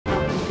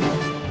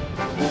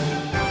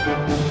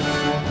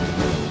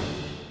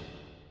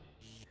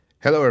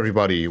Hello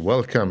everybody,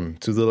 welcome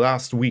to the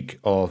last week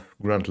of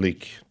Grunt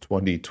League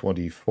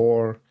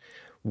 2024.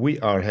 We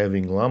are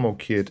having Lamo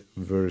Kid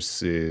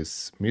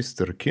versus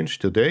Mr. Kinch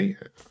today.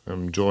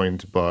 I'm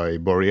joined by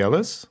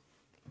Borealis.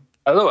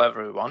 Hello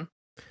everyone.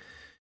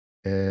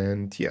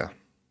 And yeah,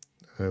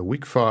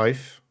 week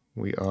 5,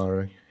 we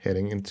are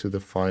heading into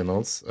the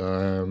finals.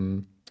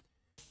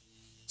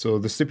 So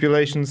the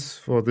stipulations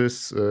for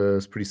this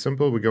is pretty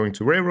simple. We're going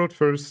to Railroad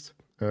first.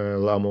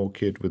 Lamo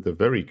Kid with a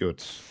very good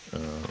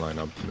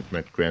lineup with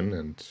Matt Gren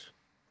and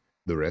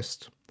the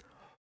rest.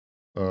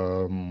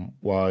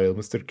 While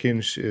Mr.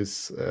 Kinch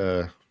is...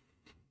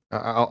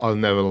 I'll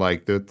never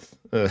like that,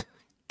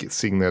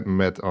 seeing that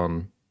Matt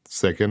on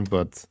second,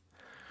 but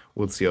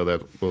we'll see how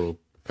that will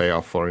pay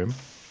off for him.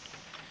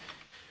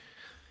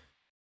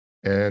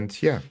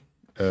 And yeah,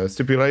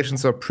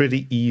 stipulations are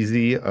pretty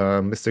easy.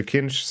 Mr.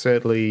 Kinch,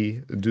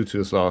 sadly, due to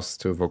his loss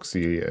to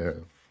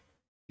Voxy,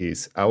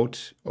 is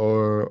out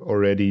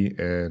already,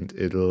 and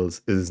it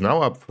is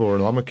now up for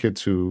Lamo Kid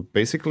to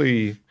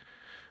basically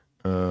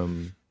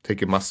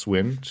take a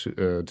must-win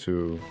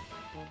to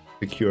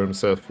secure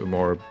himself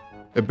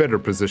a better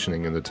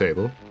positioning in the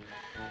table.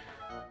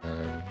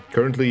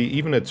 Currently,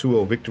 even a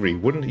 2-0 victory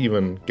wouldn't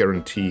even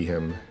guarantee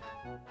him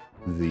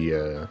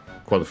the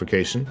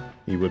qualification.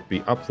 He would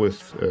be up with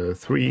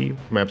 3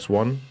 maps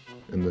won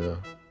in the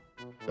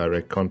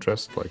direct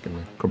contrast, like in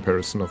the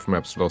comparison of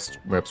maps lost,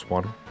 maps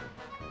won.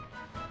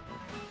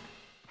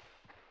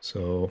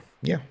 So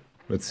yeah,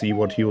 let's see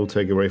what he will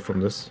take away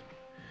from this.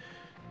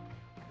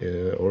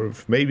 Or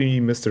if maybe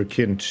Mr.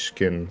 Kinch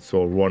can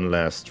throw one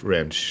last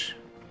wrench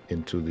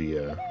into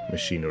the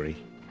machinery.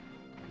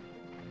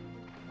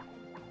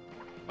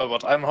 Well,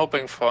 what I'm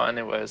hoping for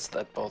anyway is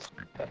that both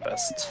their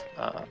best,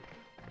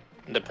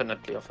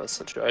 independently of the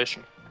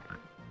situation.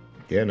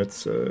 Yeah, and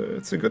it's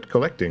a good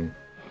collecting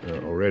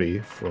already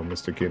from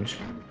Mr. Kinch.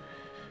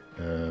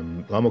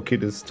 Lamo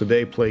Kid is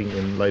today playing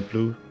in light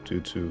blue due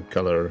to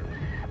color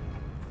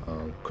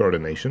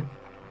coordination.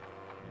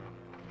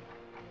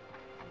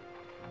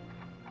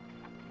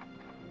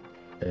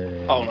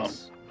 And oh no.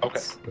 Okay.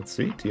 Let's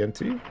see,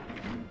 TNT.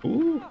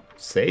 Ooh,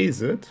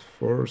 says it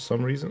for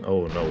some reason.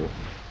 Oh no.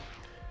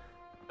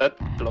 That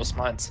blows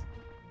minds.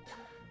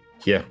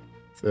 Yeah,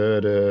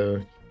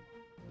 the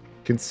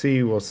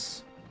Kinch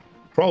was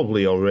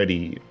probably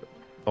already...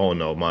 Oh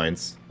no,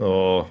 mines.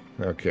 Oh,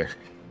 okay.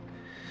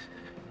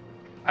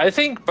 I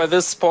think by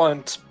this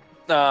point,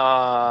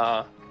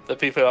 the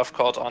people have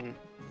caught on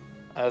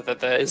that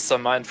there is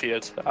some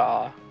minefield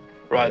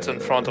right in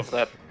front of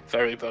that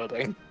very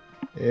building.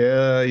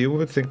 Yeah, you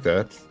would think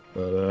that,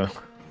 but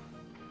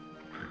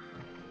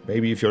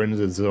maybe if you're in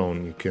the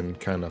zone, you can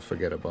kind of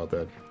forget about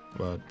that.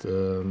 But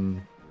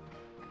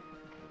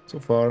so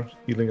far,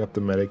 healing up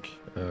the medic,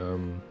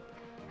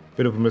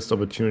 bit of a missed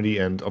opportunity,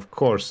 and of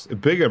course, a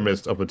bigger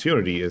missed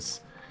opportunity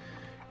is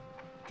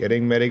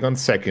getting medic on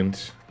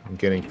second, and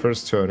getting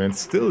first turn, and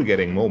still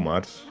getting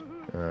Momad.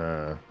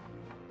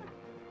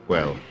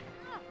 Well,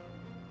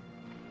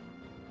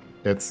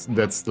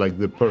 that's like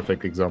the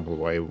perfect example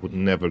why I would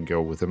never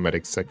go with a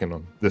medic second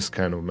on this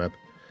kind of map.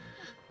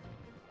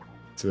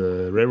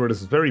 The railroad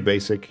is very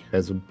basic,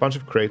 has a bunch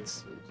of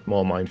crates,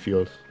 small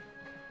minefield,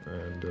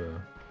 and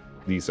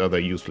these other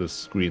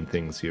useless green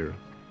things here.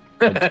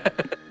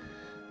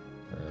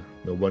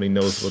 Nobody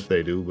knows what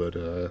they do, but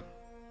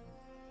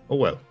oh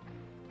well.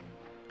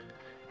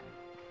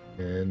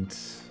 And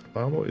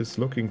Lamo is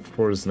looking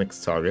for his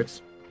next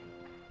target.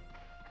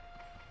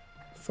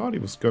 Thought he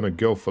was gonna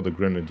go for the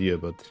Grenadier,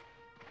 but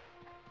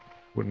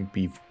wouldn't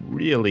be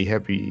really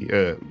happy,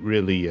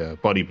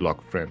 body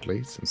block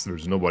friendly, since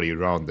there's nobody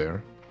around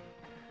there.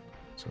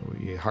 So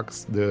he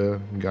hugs the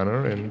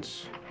gunner and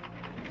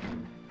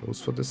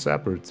goes for the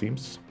sapper, it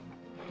seems.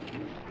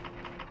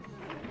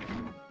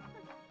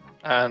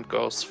 And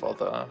goes for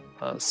the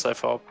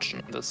safer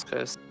option in this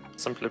case,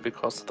 simply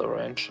because of the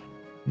range.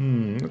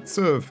 It's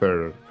a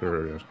fair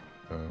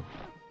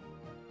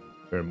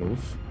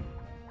move.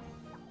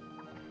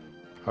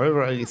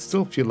 However, I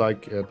still feel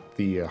like at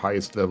the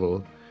highest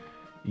level,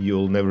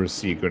 you'll never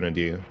see a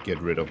Grenadier get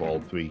rid of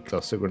all 3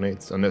 cluster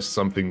grenades, unless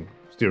something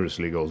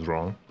seriously goes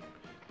wrong.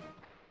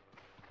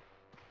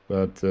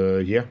 But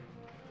yeah,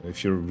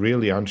 if you're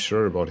really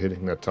unsure about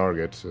hitting that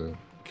target,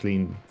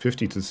 clean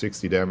 50 to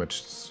 60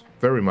 damage is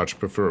very much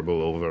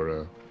preferable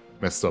over a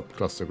messed up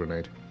cluster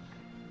grenade.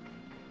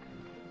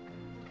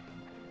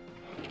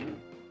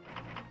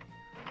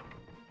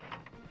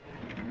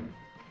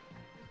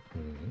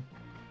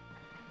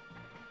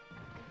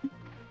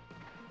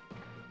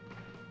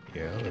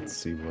 Yeah, let's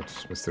see what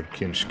Mr.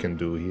 Kinch can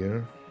do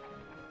here.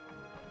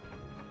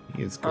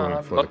 He is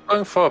going for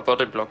going for a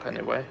body block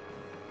anyway.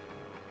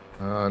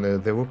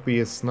 There would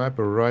be a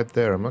sniper right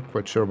there. I'm not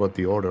quite sure about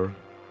the order.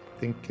 I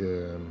think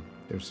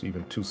there's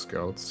even 2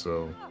 scouts,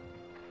 so...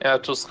 Yeah,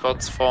 2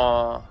 scouts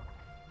for...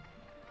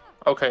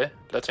 Okay,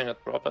 letting it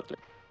properly.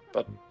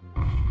 But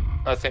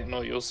I think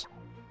no use.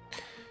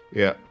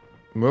 Yeah,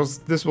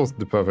 this was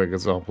the perfect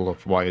example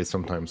of why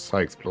sometimes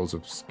high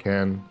explosives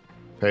can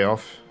pay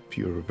off if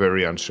you're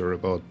very unsure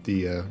about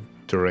the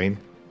terrain.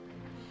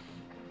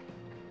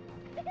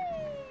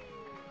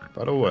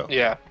 But oh well.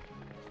 Yeah.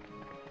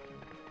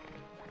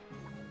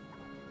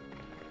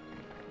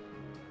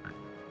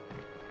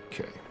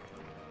 Okay.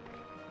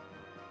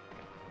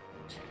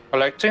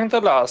 Collecting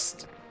the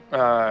last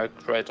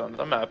crate on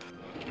the map.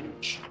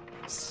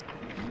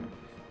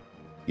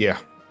 Yeah.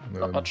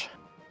 Not much.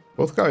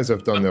 Both guys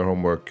have done their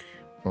homework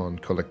on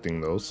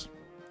collecting those.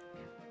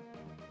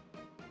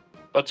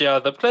 But yeah,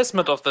 the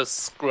placement of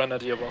this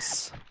grenadier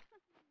was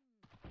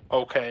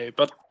okay,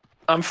 but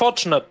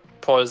unfortunate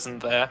poison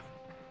there.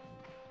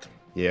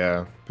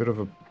 Yeah, bit of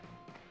a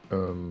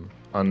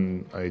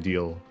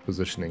unideal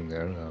positioning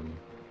there.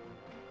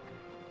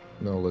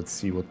 Now let's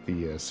see what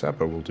the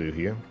sapper will do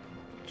here.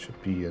 Should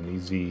be an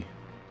easy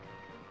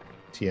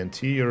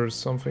TNT or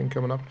something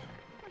coming up.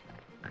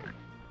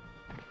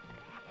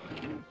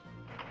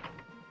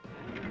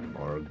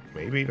 Or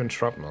maybe even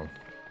shrapnel.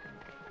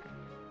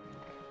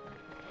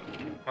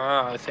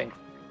 I think.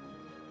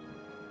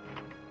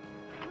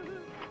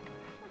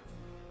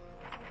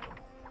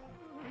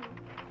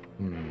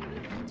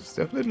 Just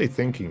definitely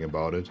thinking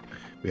about it.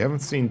 We haven't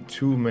seen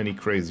too many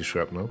crazy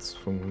shrapnels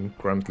from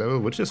Grunt level,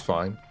 which is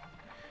fine.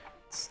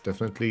 It's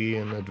definitely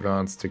an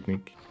advanced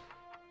technique.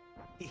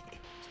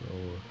 So,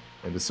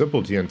 and the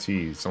simple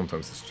TNT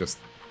sometimes is just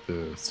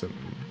the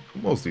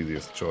most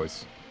easiest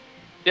choice.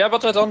 Yeah,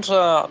 but I don't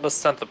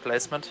understand the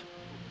placement.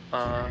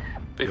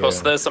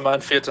 Because there's a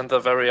minefield in the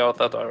very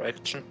other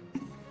direction.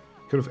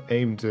 Could have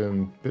aimed a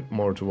bit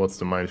more towards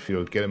the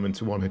minefield, get him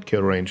into one-hit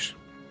kill range.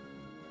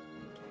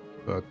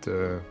 But,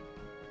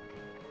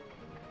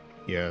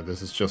 yeah,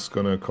 this is just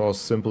gonna cause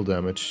simple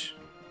damage,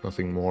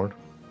 nothing more.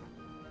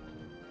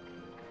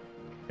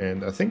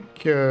 And I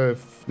think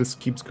if this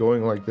keeps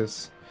going like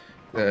this,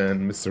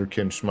 then Mr.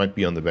 Kinch might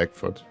be on the back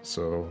foot,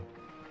 so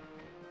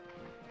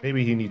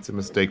maybe he needs a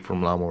mistake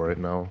from Lamo right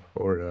now,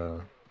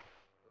 or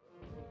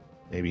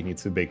maybe he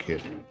needs a big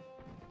hit.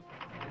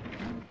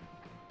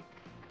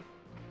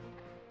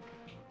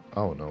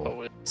 Oh no. Oh,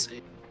 we'll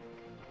see.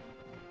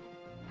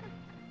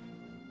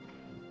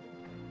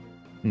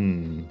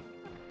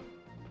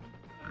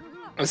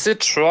 Is he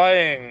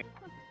trying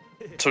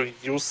to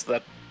use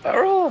that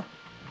barrel?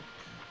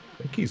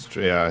 I think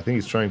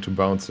he's trying to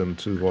bounce him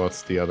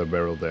towards the other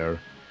barrel there.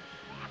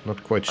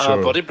 Not quite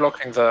sure. Body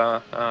blocking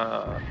the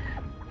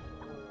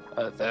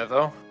there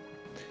though.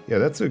 Yeah,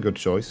 that's a good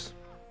choice.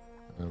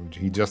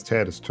 He just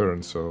had his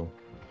turn, so,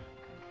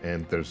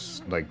 and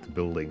there's like the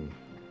building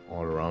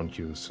all around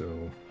you,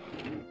 so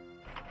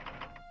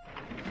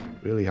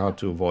really hard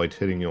to avoid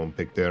hitting your own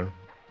pick there.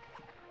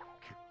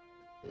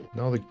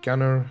 Now the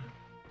gunner,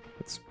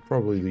 it's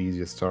probably the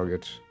easiest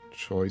target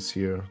choice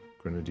here.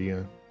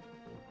 Grenadier.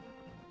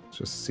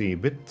 Just see, a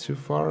bit too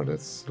far,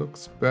 that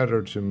looks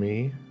better to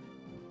me.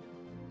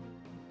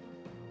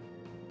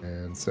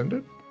 And send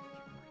it?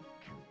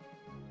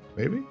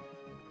 Maybe?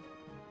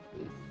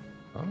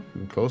 Oh,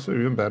 even closer,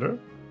 even better,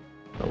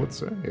 I would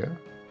say, yeah.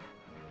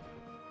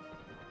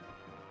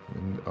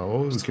 And,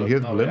 oh, we can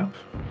hit limp.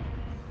 Yeah.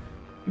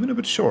 Even a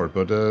bit short,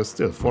 but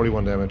still,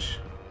 41 damage.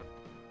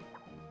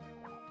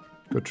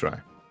 Good try.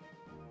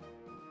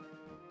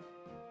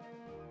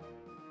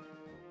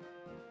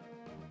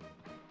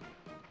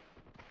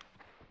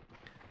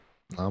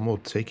 Lamo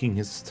taking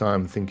his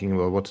time thinking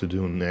about what to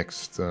do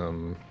next.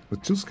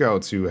 With two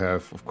scouts you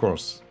have, of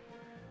course,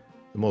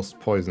 the most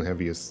poison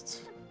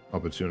heaviest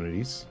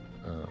opportunities.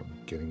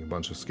 Getting a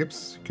bunch of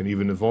skips. You can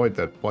even avoid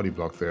that body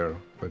block there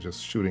by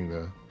just shooting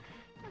the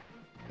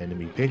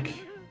enemy pick.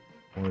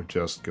 Or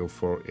just go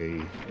for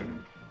a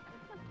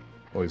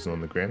poison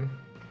on the Gren.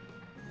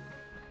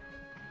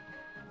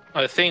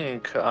 I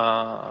think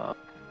I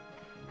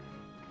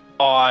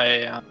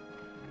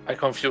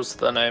confused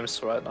the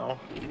names right now.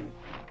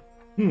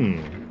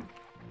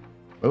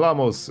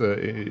 Lamo's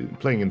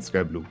playing in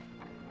Sky Blue,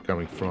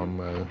 coming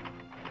from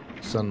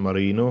San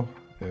Marino,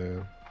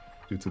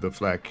 due to the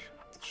flag.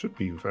 It should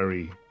be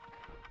very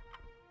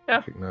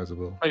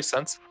recognizable. Makes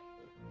sense.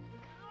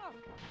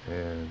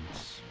 And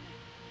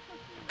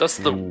that's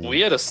the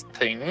weirdest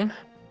thing.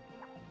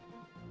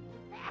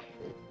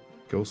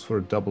 Goes for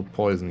a double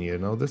poison here.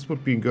 Now this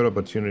would be a good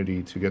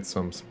opportunity to get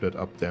some split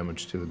up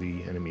damage to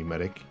the enemy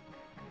medic.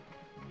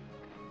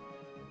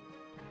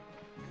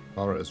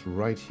 Bara is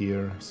right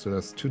here, so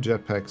that's 2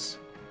 jetpacks.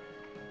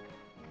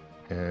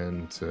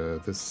 And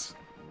this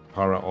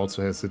Para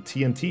also has a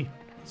TNT.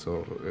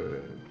 So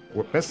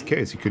best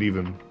case, you could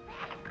even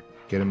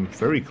get him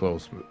very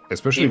close,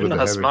 especially even with the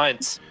has heavy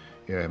mines.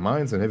 Yeah,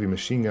 mines and heavy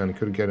machine gun. You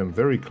could get him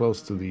very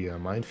close to the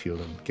minefield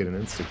and get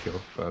an insta kill.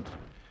 But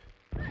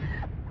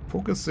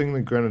focusing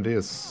the grenadier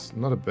is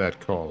not a bad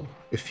call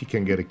if he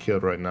can get a kill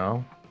right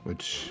now.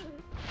 Which,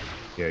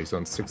 yeah, he's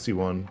on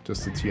 61.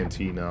 Just the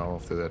TNT now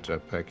after that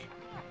jetpack.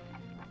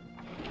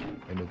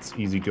 And it's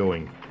easy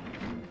going.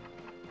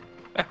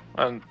 Yeah,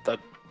 and that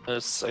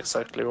is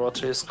exactly what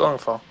he's going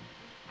for.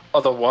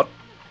 Other what?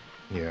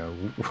 Yeah,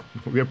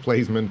 weird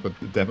placement, but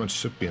the damage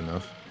should be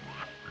enough.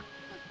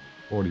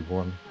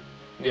 41.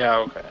 Yeah,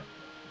 okay.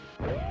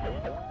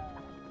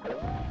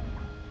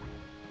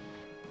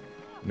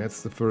 And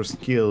that's the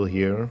first kill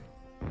here.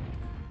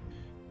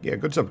 Yeah,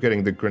 good job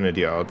getting the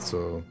Grenadier out,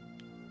 so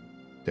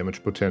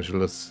damage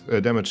potential is...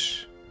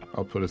 damage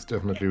output is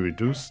definitely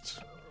reduced.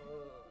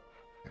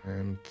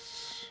 And...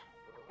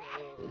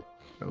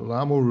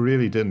 Lamo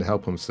really didn't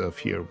help himself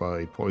here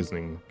by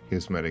poisoning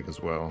his medic as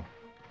well.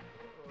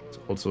 There's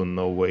also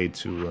no way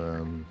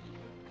to...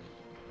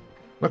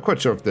 not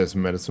quite sure if there's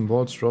medicine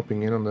balls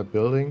dropping in on that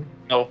building.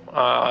 No,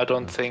 I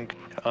don't think.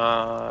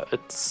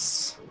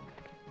 It's...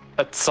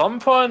 At some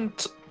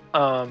point,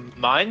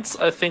 mines,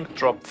 I think,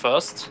 dropped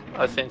first.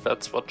 I think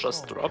that's what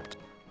just dropped.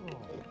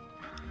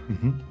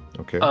 Mm-hmm.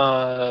 Okay.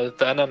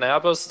 Then an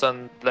airburst,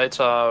 and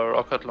later a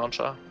rocket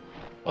launcher.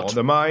 All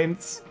the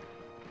mines!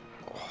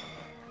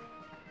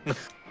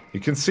 You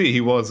can see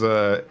he was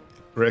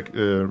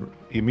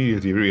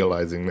immediately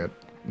realizing that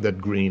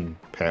that green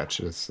patch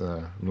is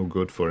no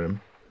good for him.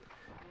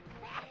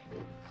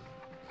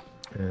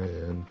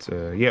 And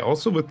yeah,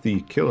 also with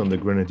the kill on the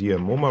Grenadier,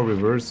 MoMA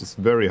reverse is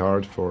very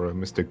hard for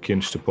Mr.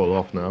 Kinch to pull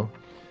off now.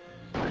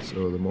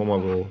 So the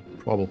MoMA will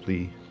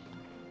probably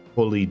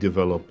fully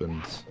develop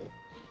and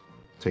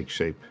take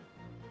shape.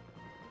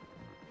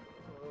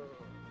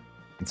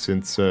 And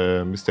since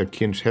Mr.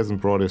 Kinch hasn't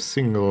brought a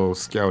single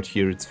scout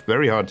here, it's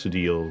very hard to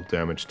deal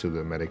damage to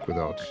the medic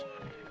without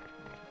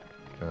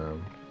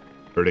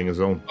hurting his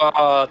own.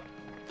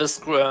 This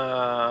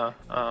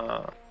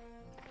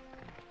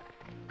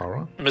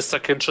Power? Mr.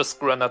 Kinch's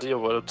Grenadier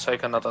will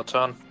take another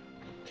turn.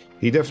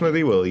 He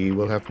definitely will. He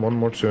will have one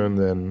more turn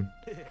than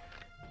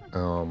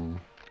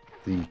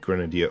the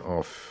Grenadier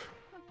of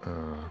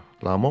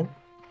Lamo.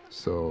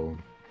 So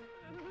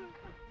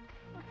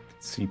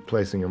let's see,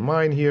 placing a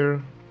mine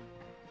here.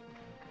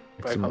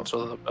 Back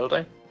onto the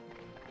building.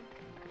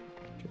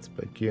 Gets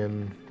back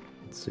in.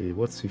 Let's see,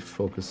 what's he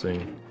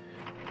focusing?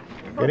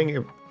 Getting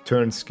a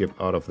turn skip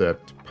out of that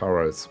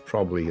power is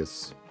probably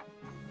his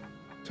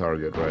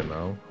target right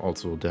now.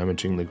 Also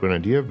damaging the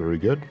Grenadier, very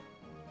good.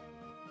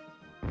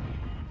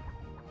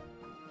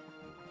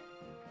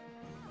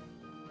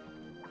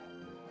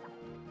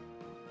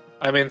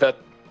 I mean, that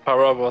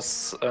power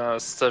was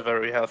still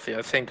very healthy.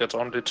 I think it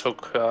only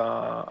took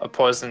a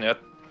poison yet.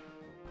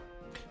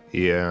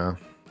 Yeah.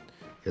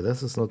 Yeah,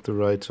 this is not the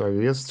right target.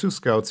 He has two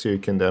scouts here he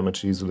can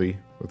damage easily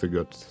with a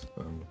good...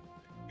 you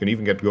can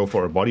even go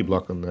for a body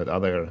block on that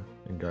other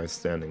guy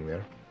standing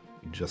there.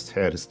 He just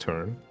had his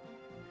turn.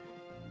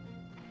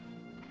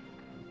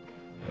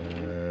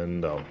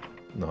 And no.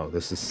 No,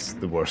 this is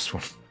the worst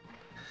one.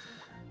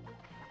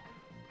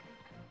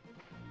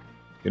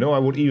 You know, I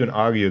would even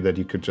argue that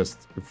you could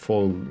just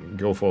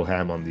go full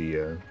ham on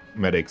the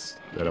medics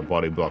that are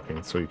body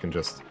blocking, so you can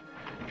just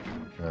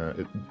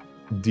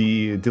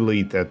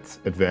delete that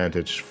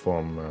advantage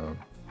from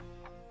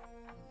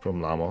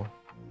Lamo.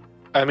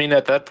 I mean,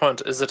 at that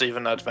point, is it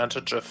even an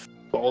advantage if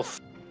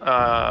both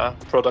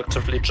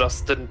productively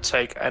just didn't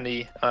take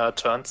any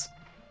turns?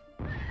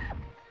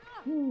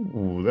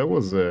 Ooh, that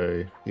was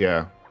a...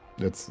 yeah,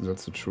 that's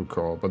a true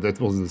call. But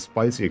that was a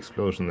spicy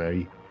explosion there.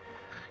 He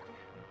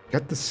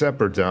got the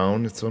sapper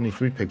down. It's only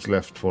 3 picks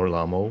left for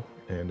Lamo.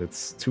 And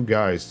it's two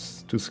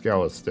guys, two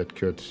scouts that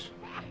can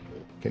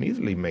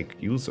easily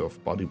make use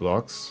of body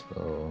blocks.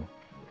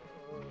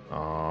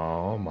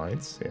 Oh,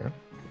 mines, yeah,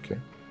 okay.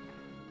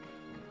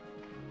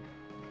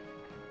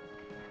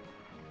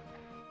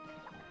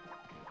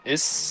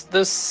 Is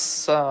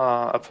this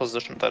a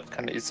position that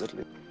can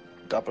easily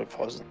double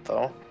poison,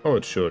 though? Oh,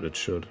 it should, it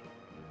should.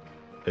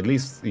 At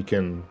least he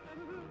can...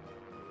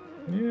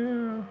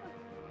 yeah...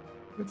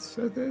 I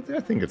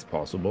think it's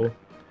possible.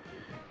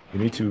 You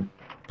need to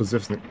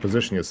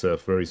position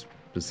yourself very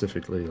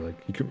specifically. Like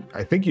you can,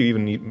 I think you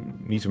even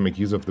need to make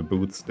use of the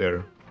boots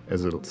there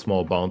as a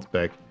small bounce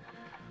back.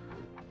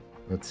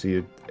 Let's see,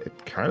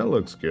 it kind of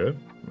looks good.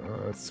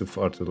 It's too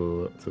far to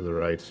the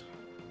right.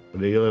 But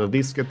they'll at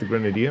least get the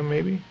Grenadier,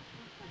 maybe?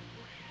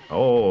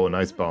 Oh,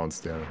 nice bounce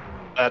there.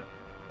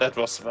 That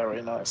was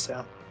very nice,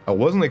 yeah. I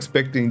wasn't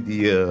expecting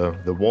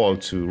the wall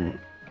to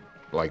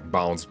like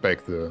bounce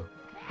back the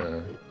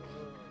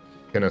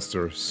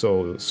canister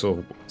so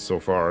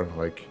far.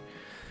 Like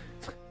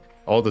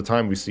all the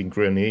time we've seen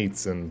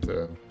grenades and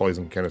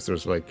poison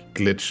canisters like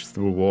glitch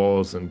through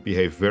walls and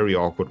behave very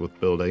awkward with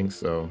buildings.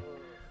 So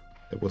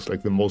it was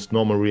like the most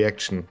normal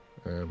reaction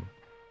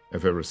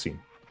I've ever seen.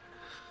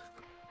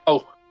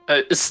 Oh,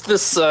 is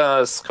this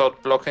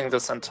scout blocking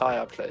this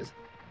entire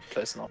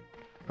place now?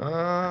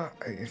 I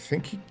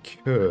think he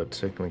could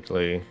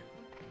technically.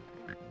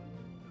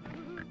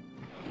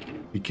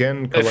 He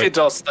can collect... If he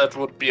does, that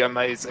would be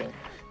amazing.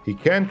 He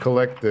can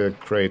collect the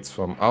crates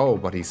from... oh,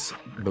 but he's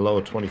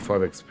below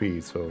 25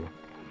 XP, so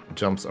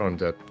jumps aren't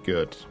that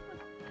good.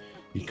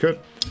 He could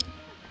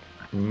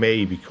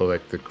maybe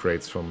collect the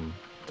crates from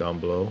down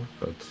below,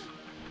 but...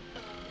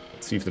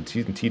 let's see if the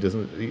TNT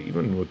doesn't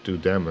even would do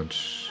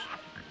damage.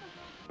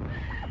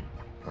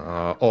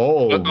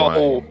 Oh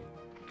my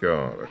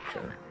god,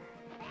 okay.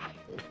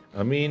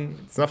 I mean,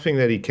 it's nothing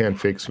that he can't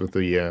fix with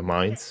the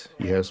mines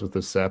he has with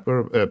the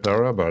sapper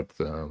para, but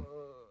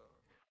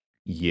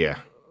yeah.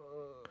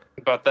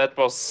 But that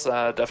was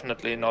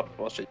definitely not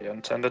what he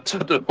intended to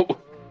do.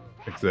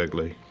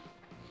 Exactly.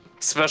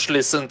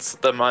 Especially since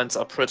the mines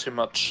are pretty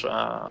much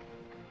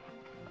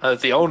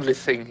the only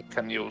thing he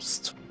can use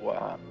to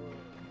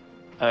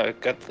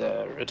get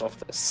rid of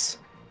this.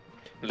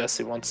 Unless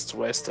he wants to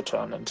waste the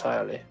turn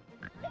entirely.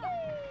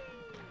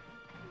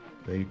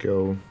 There you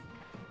go.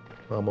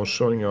 Lamo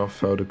showing off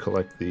how to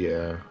collect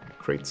the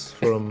crates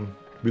from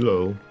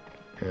below.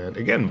 And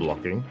again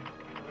blocking.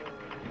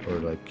 Or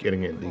like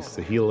getting at least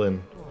the heal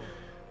in.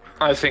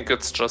 I think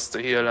it's just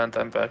a heal and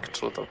then back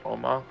to the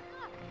Roma.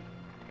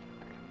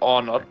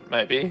 Or not,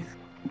 maybe.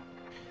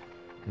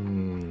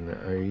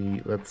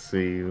 Let's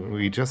see.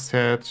 We just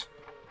had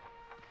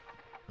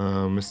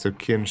Mr.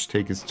 Kinch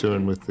take his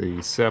turn with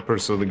the sapper,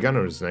 so the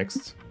gunner is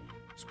next.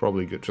 He's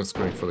probably just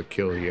going for the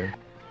kill here.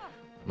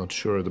 Not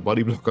sure. The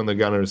body block on the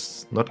gunner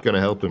is not gonna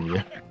help him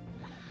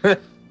here.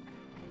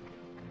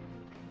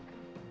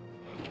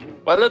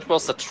 Well, it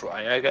was a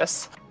try, I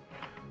guess.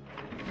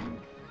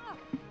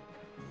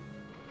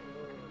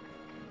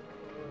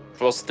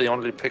 It was the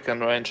only pick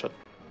and range.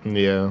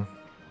 Yeah.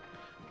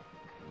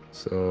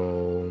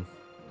 So...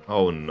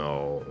 Oh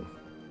no.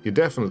 You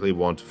definitely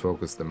want to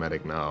focus the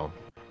medic now.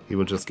 He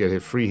will just get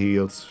his free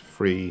heals,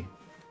 free...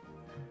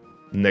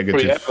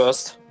 Negative... Free air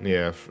burst.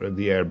 Yeah,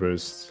 the air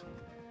burst.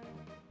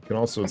 You can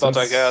also... But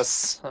I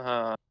guess...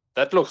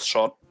 that looks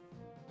short.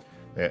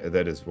 Yeah,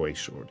 that is way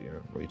short, yeah.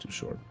 Way too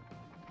short.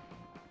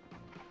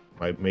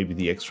 Maybe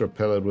the extra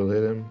pellet will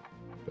hit him,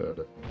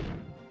 but...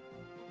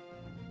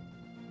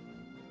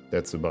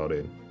 that's about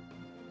it.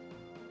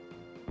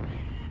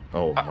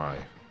 Oh my.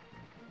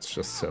 It's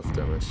just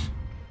self-damage.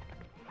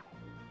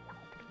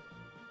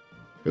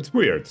 It's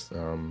weird.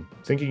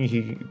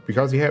 Thinking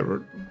because he had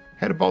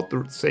about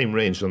the same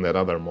range on that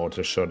other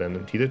mortar shot,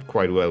 and he did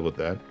quite well with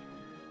that.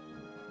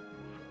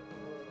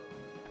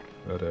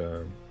 But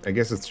I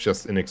guess it's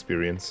just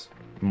inexperience.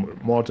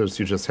 Mortars,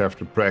 you just have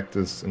to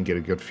practice and get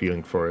a good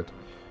feeling for it.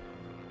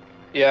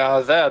 Yeah,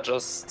 they're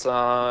just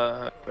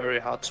very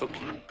hard to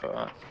keep,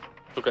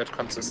 to get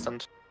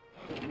consistent.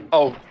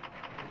 Oh,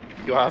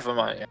 you have a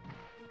mine.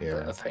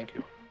 Yeah. Thank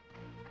you.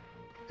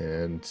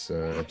 And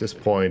at this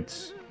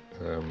point...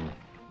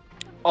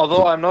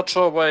 although I'm not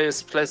sure why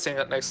he's placing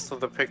it next to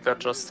the pick that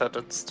just had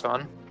its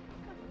turn.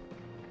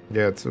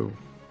 Yeah, it's a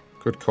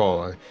good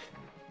call.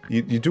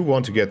 You do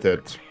want to get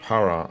that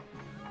para,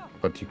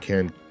 but you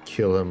can't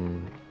kill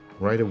him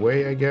right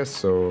away, I guess,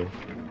 so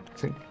I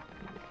think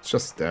it's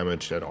just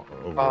damage that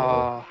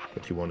overall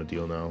that you want to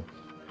deal now.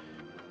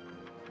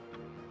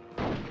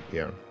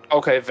 Yeah.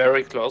 Okay,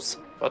 very close,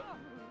 but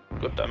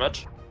good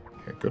damage.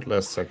 Yeah, good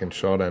last second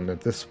shot, and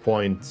at this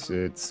point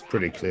it's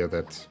pretty clear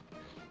that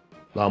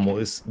Lamo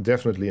is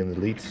definitely in the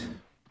lead.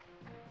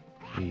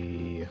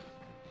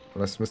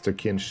 Unless Mr.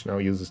 Kinch now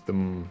uses the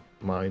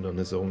mine on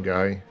his own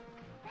guy.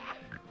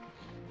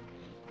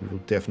 We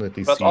will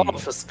definitely see... But all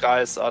of his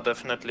guys are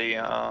definitely...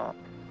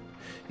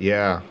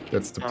 Yeah,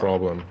 that's the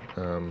problem.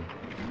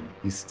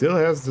 He still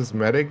has this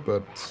medic,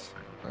 but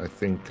I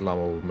think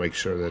Lamo will make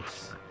sure that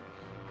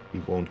he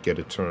won't get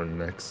a turn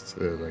next.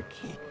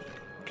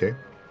 Okay,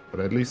 but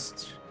at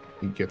least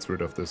he gets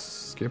rid of this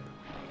skip.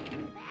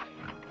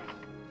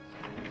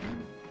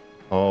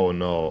 Oh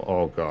no,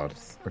 oh god,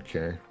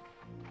 okay.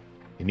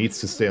 He needs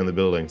to stay on the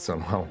building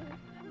somehow.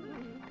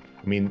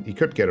 I mean, he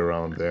could get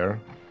around there.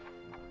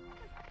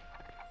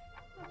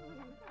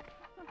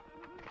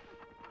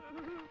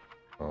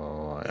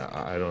 Oh,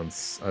 I don't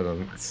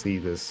see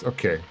this.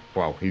 Okay,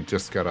 wow, he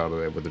just got out of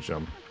there with a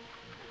jump.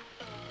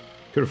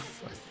 I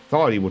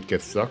thought he would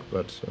get stuck,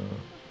 but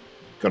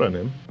good on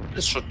him.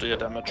 This should do a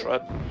damage,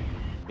 right?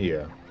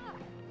 Yeah.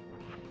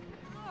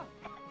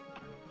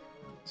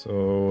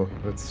 So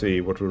let's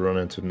see what we run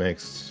into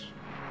next.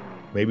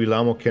 Maybe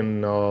Lamo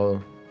can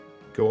go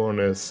on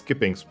a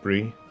skipping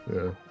spree.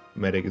 The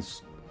medic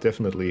is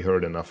definitely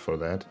hurt enough for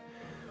that,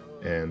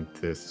 and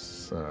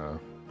this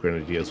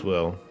grenadier as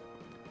well.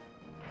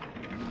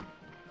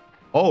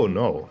 Oh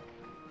no!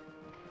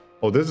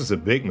 Oh, this is a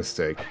big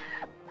mistake.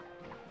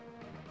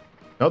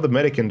 Now the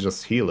medic can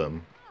just heal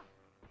him.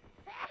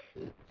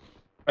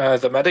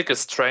 The medic is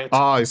strength.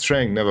 Ah, he's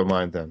strength. Never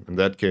mind then. In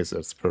that case,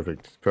 that's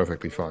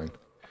perfectly fine.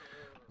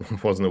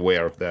 Wasn't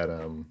aware of that.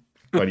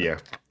 But yeah.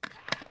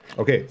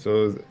 Okay,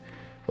 so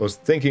I was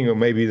thinking of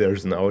maybe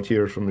there's an out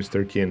here from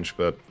Mr. Kinch,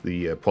 but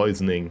the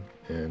poisoning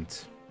and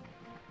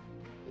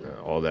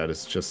all that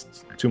is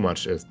just too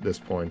much at this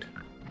point.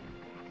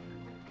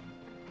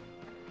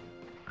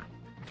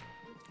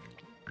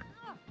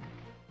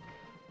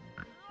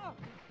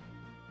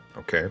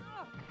 Okay.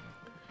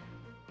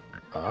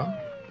 Ah,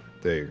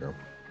 there you go.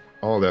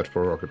 All that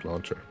for rocket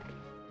launcher.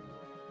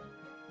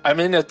 I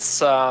mean, it's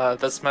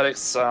this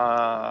medic's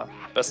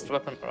best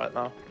weapon right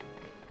now.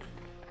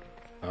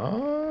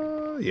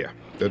 Yeah,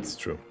 that's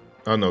true.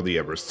 Oh no, the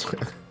Everest.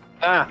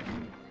 Ah!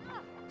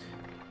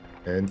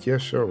 And yeah,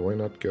 sure, why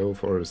not go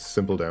for a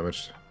simple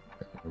damage?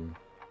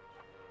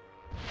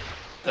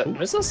 That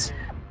misses?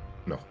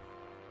 No.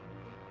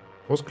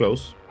 Was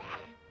close.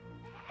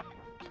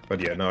 But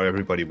yeah, now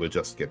everybody will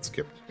just get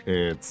skipped.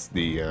 It's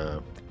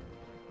the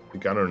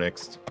gunner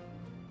next.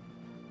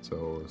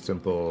 So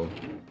simple.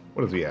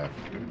 What does he have?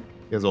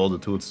 He has all the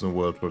tools in the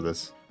world for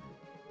this.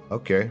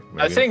 Okay.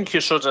 I think you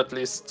should at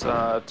least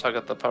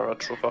target the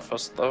paratrooper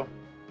first, though,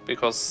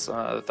 because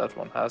that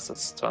one has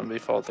its turn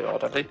before the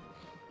orderly.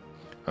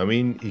 I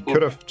mean, he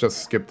could have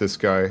just skipped this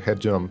guy, head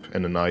jump,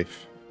 and a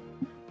knife,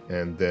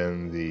 and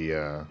then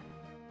the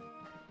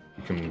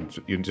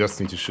you just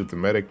need to shoot the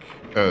medic.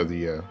 No,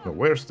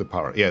 where's the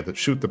para? Yeah,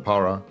 shoot the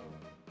para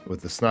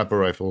with the sniper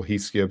rifle. He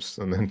skips,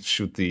 and then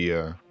shoot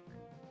the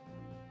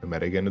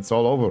medic, and it's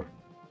all over.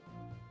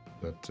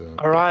 But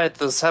alright,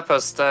 the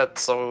Zapper's dead,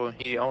 so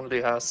he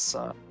only has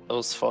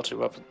those 40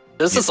 weapons.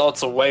 This is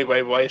also way,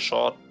 way, way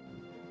short.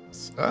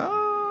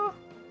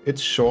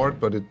 It's short,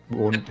 but it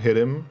won't hit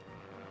him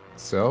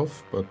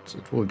itself, but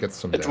it will get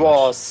some damage. It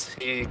was.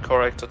 He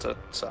corrected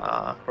it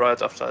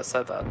right after I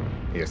said that.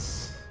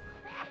 Yes.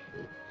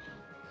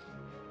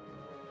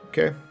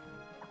 Okay.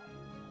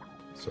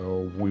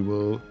 So we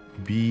will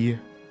be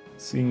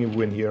seeing a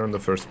win here on the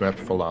first map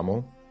for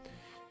Lamo.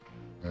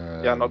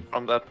 Yeah, not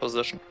from that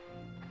position.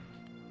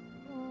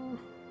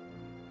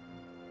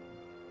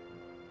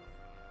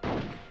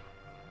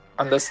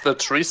 Unless the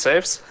tree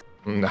saves?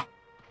 No.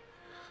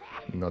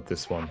 Not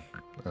this one.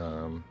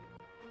 Yeah,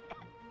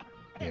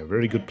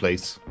 very good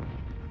place.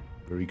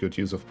 Very good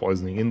use of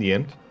poisoning in the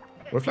end.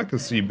 Would like to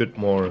see a bit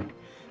more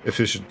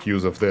efficient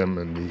use of them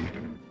in the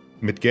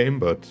mid-game,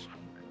 but...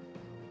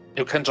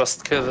 You can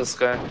just kill this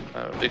guy,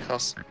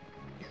 because...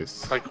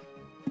 Yes. Like...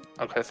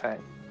 Okay, fine.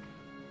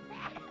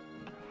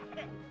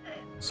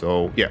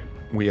 So, yeah,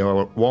 we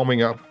are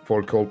warming up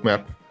for cold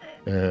map.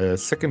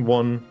 Second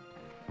one,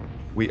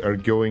 we are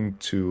going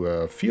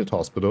to Field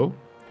Hospital,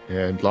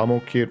 and Lamo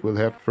Kid will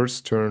have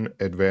first turn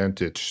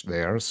advantage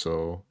there,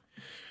 so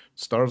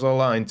stars are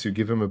aligned to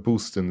give him a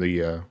boost in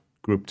the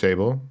group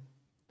table.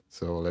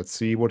 So let's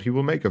see what he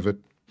will make of it.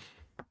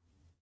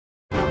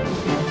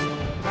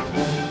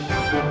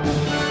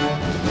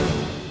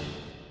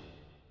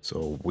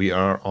 So we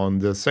are on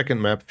the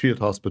second map, Field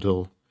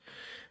Hospital,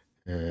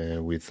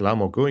 with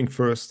Lamo going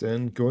first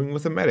and going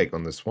with a medic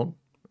on this one.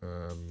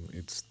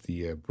 It's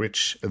the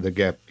Bridge the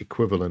Gap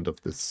equivalent of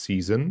this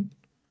season.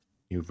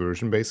 New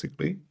version,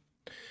 basically.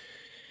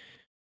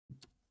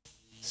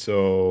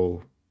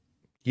 So,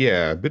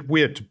 yeah, a bit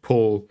weird to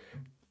pull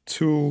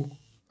two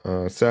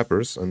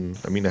sappers. And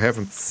I mean, I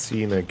haven't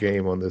seen a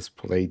game on this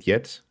played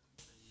yet.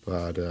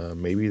 But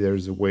maybe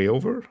there's a way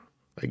over,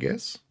 I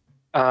guess.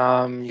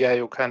 Yeah,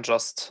 you can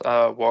just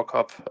walk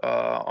up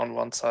on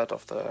one side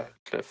of the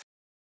cliff.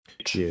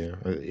 Yeah,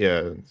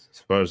 yeah. As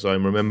far as I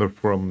remember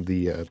from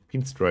the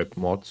Pinstripe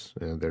mods,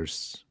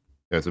 there's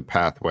a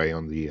pathway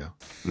on the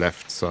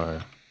left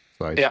side,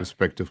 Yeah.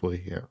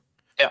 respectively. Yeah.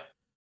 Yeah.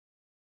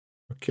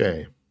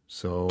 Okay,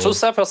 so Two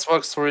sappers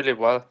works really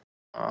well.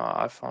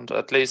 I found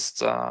at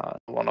least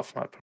one of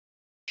my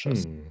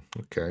pictures.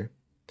 Okay,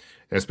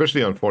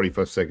 especially on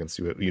 45 seconds,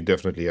 you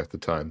definitely have the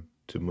time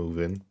to move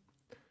in.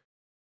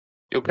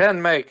 You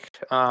can make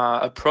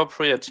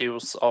appropriate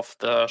use of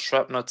the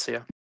shrapnels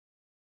here.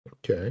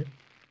 Okay.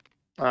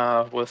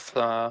 With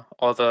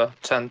all the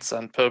tents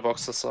and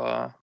pillboxes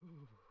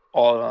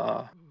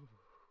all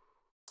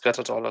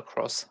scattered all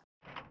across.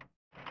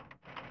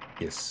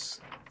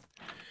 Yes.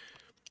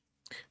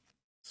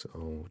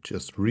 So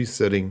just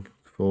resetting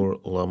for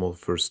Lamo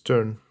first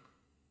turn.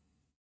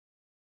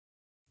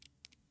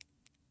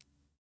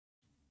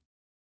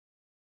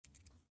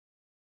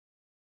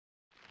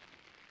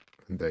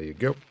 And there you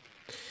go.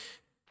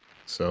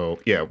 So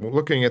yeah, we're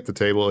looking at the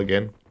table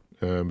again.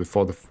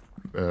 Before the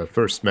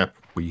first map,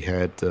 we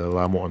had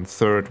Lamo on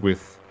third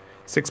with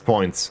 6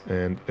 points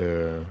and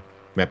a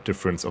map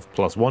difference of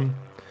 +1.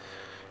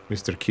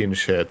 Mr.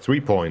 Kinch had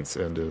 3 points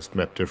and a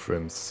map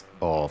difference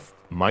of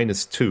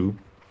 -2.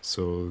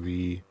 So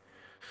the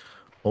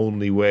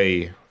only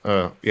way,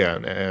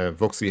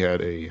 Voxy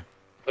had a.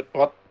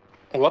 But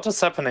what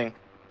is happening?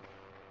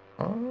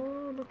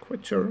 Not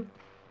quite sure.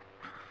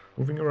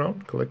 Moving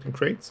around, collecting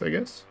crates, I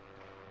guess.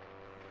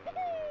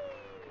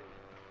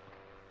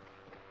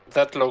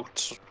 That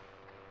looked.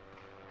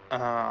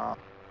 I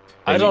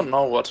don't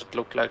know what it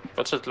looked like,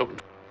 but it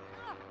looked.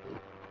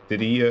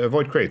 Did he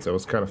avoid crates? I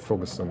was kind of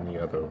focused on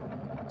the other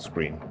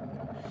screen.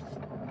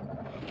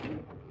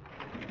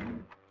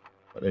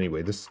 But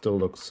anyway, this still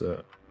looks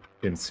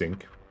in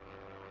sync.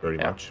 Very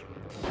much.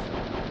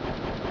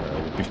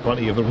 Would be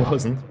funny if it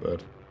wasn't,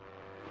 but...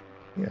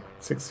 Yeah,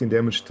 16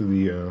 damage to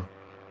the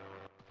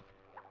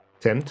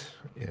tent,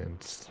 and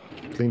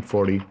clean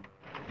 40.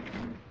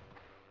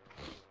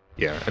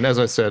 Yeah, and as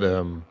I said,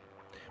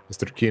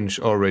 Mr. Kinch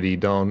already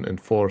down in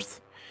fourth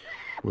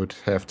would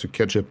have to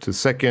catch up to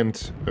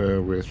second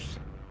with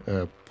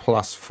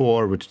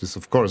 +4, which is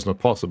of course not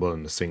possible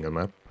in a single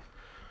map.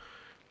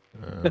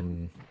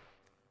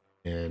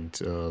 And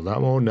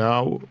Lamo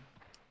now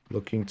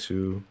looking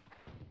to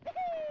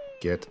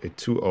get a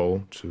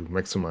 2-0 to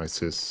maximize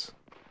his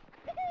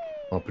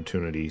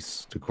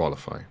opportunities to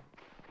qualify.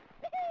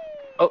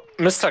 Oh,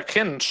 Mr.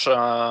 Kinch,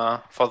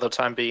 for the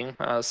time being,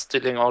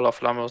 stealing all of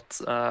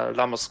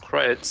Lamo's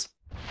crates.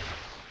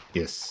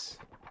 Yes.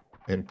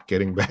 And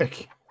getting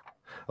back.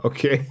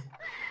 Okay.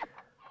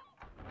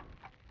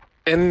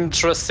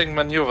 Interesting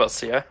maneuvers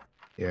here.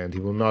 Yeah, and he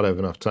will not have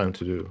enough time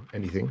to do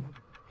anything.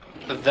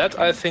 That,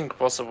 I think,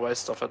 was a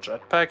waste of a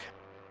jetpack.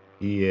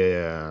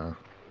 Yeah.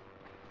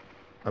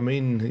 I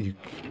mean,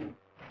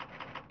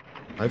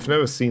 I've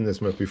never seen this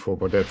map before,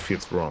 but that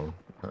feels wrong.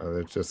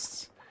 They're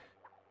just...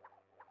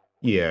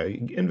 Yeah,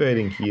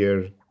 invading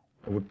here,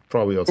 I would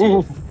probably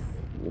also...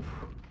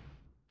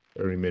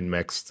 Very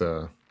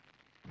min-maxed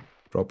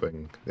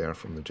dropping there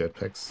from the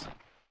jetpacks.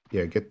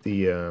 Yeah, get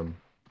the...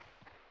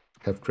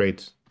 have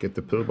crate, get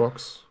the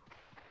pillbox,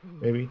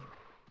 maybe.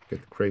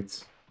 Get the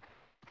crates.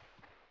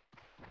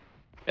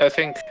 I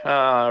think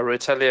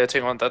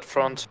retaliating on that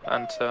front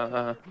and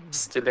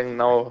stealing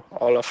now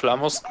all of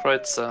Lamo's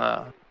crates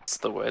is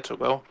the way to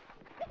go.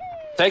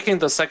 Taking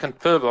the second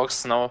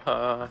pillbox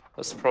now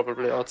is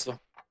probably also...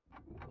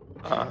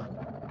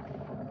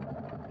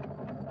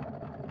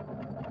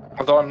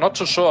 although I'm not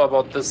too sure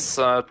about this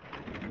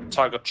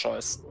target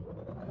choice.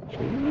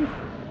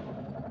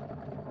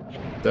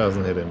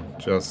 Doesn't hit him,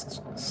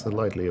 just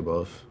slightly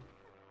above.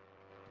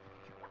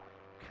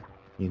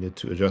 Needed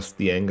to adjust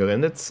the angle,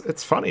 and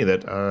it's funny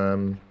that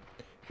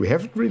we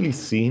haven't really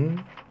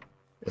seen,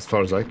 as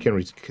far as I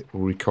can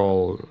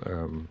recall,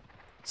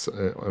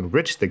 on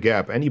Bridge the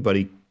Gap,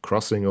 anybody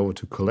crossing over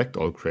to collect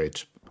all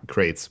crates,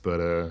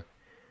 but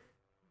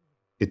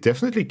it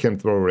definitely can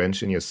throw a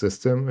wrench in your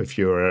system if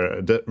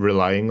you're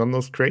relying on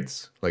those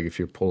crates. Like if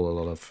you pull a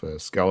lot of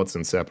scouts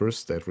and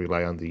sappers that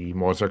rely on the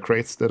mortar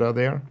crates that are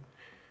there.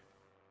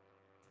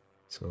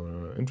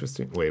 So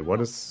interesting. Wait,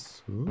 what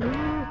is...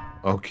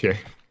 Okay.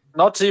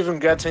 Not even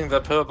getting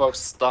the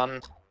pillbox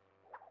done.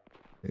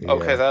 Yeah.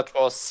 Okay, that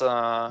was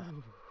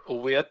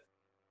weird.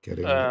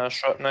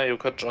 Shrapnel, you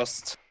could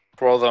just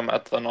throw them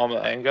at the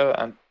normal angle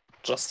and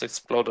just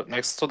explode it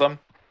next to them.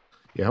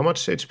 Yeah, how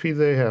much HP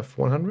they have?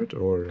 100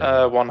 or?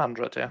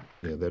 100, yeah.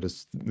 Yeah, that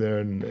is...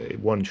 Then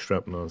one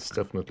shrapnel is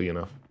definitely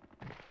enough.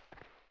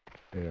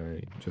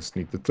 You just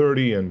need the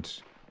 30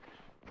 and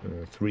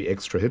 3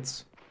 extra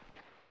hits.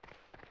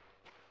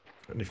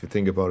 And if you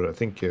think about it, I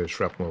think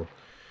shrapnel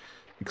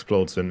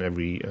explodes in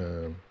every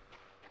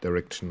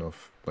direction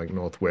of like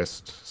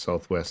northwest,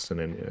 southwest, and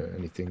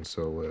anything.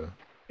 So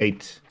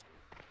 8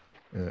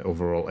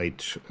 overall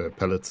 8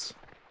 pellets.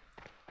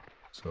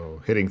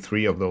 So hitting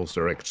 3 of those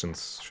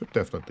directions should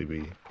definitely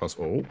be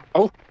possible.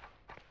 Oh,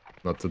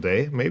 not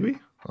today, maybe?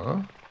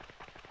 Huh?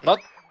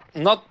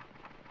 Not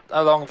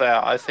along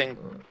there. I think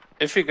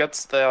if he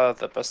gets there,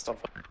 the best of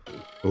it.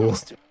 Oh.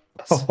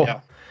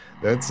 Yeah.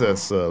 That's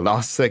as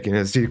last second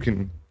as you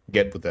can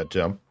get with that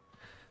jump.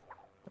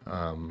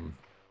 And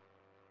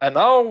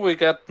now we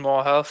get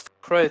more health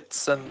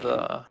crates in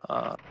the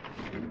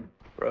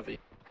Ravi.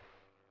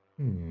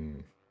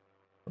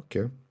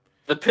 Okay.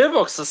 The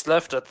pillbox is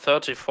left at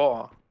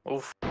 34.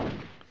 Oof.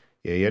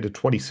 Yeah, he had a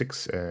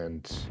 26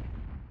 and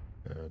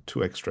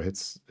 2 extra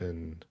hits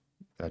in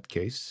that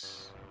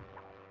case.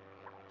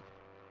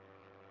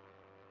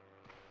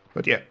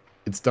 But yeah,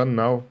 it's done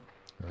now.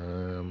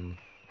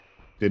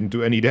 Didn't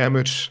do any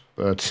damage,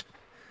 but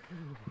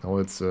now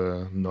it's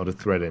not a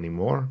threat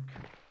anymore.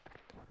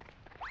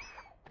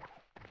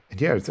 And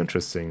yeah, it's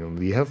interesting.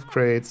 The health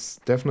crates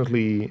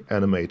definitely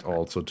animate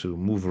also to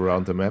move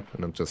around the map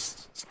and not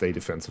just stay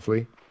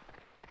defensively.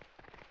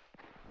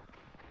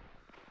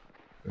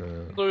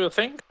 Do you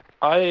think?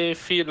 I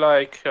feel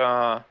like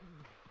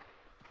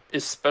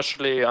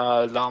especially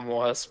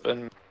Lamo has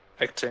been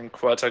acting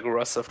quite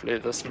aggressively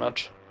this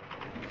match.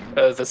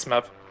 This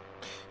map.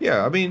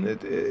 Yeah, I mean,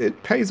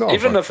 it pays off.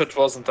 Even if it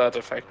wasn't that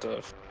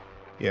effective.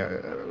 Yeah,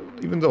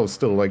 even though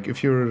still, like,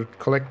 if you're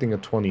collecting a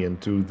 20 and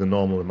do the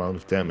normal amount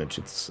of damage,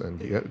 it's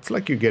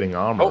like you're getting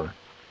armor.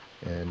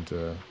 Oh. And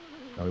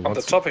on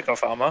the topic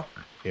of armor.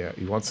 Yeah,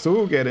 he wants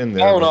to get in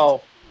there. Oh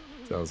no!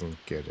 Doesn't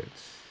get it.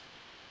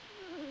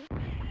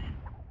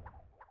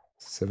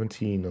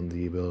 17 on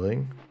the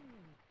building.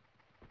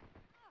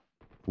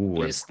 Ooh,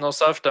 at least no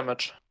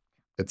self-damage.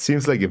 It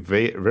seems like a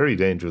very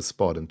dangerous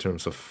spot in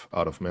terms of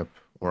out-of-map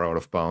or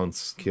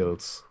out-of-bounds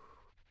kills.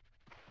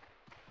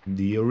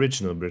 The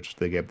original Bridge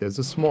the Gap, there's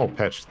a small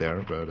patch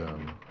there, but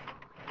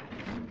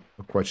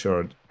not quite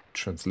sure it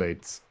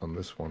translates on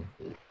this one.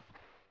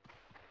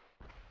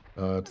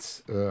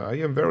 But I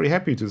am very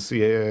happy to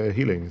see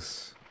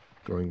healings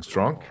going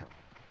strong.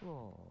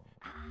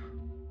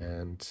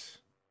 And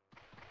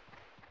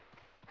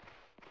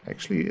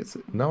actually, it's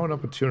now an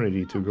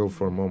opportunity to go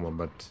for a moment,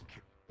 but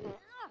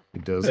he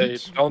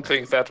doesn't. I don't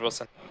think that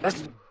was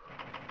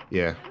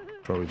Yeah,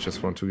 probably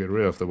just want to get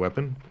rid of the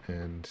weapon,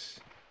 and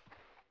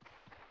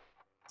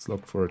let's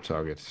look for a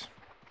target.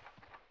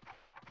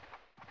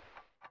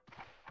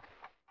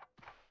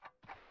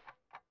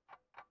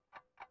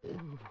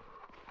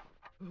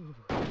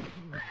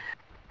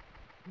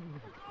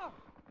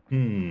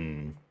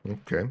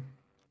 Okay.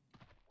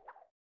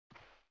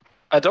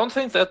 I don't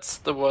think that's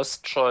the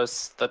worst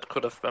choice that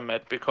could have been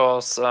made,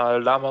 because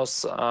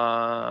Lamo's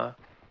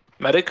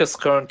medic is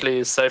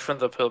currently safe in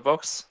the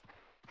pillbox.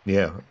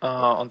 Yeah.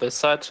 On this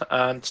side,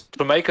 and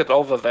to make it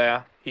over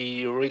there,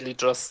 he really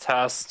just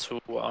has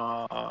to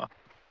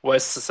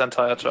waste his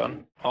entire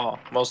turn, or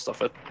most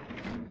of it.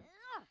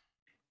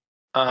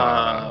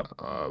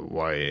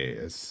 Why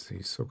is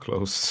he so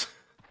close?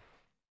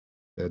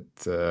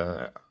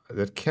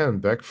 That can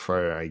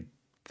backfire, I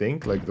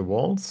think, like the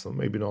walls, so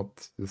maybe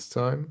not this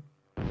time.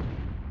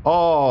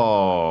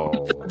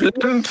 Oh! The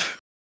blimp!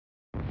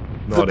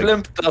 The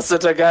blimp does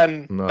it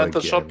again, and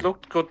the shot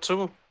looked good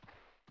too.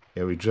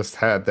 Yeah, we just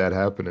had that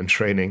happen in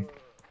training.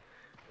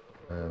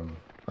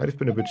 Might have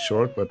been a bit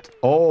short, but...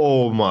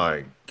 Oh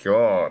my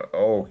god,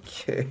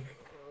 okay.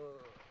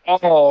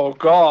 Oh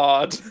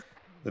god!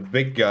 The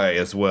big guy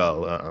as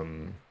well.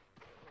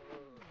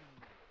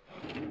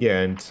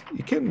 Yeah, and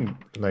he can,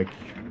 like...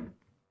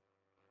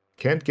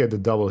 Can't get the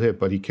double hit,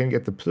 but he can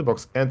get the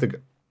pillbox and the...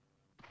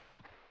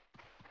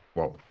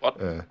 Whoa. What?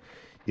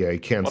 Yeah, he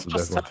canceled that one. What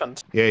just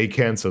happened? Yeah, he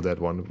canceled that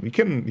one. We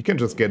can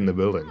just get in the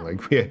building.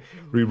 Like,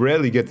 we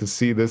rarely get to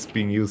see this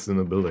being used in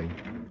a building.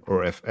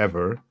 Or if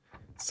ever.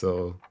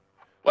 So...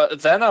 Well,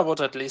 then I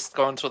would at least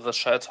go into the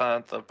shelter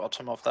at the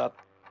bottom of that.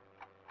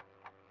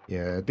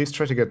 Yeah, at least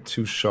try to get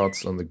 2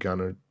 shots on the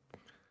gunner.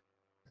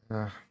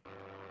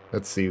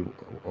 Let's see.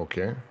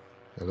 Okay.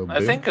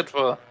 I think it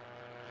will.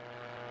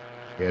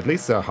 Yeah, at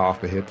least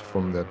half a hit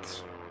from that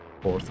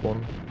 4th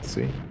one. Let's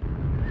see. Yeah.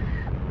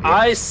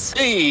 I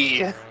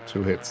see!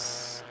 2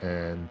 hits.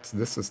 And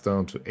this is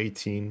down to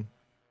 18.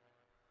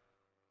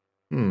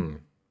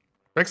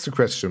 Next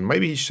question.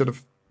 Maybe he should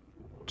have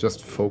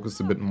just focused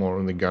a bit more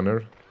on the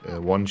gunner.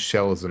 1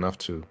 shell is enough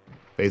to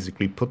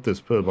basically put this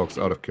pillbox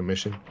out of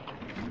commission.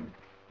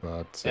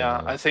 But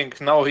yeah, I think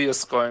now he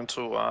is going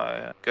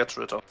to get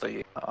rid of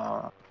the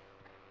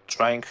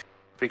trank,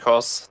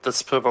 because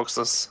this pillbox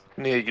is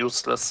near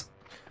useless.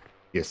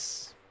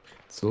 Yes.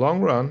 It's a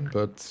long run,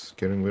 but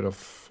getting rid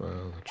of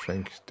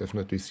trank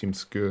definitely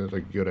seems good,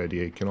 like a good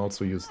idea. You can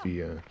also use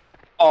the...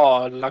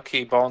 Oh,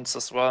 lucky bounce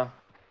as well.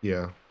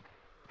 Yeah.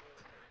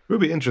 It will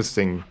be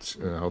interesting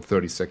how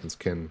 30 seconds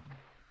can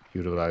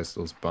utilize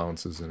those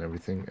bounces and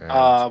everything.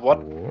 And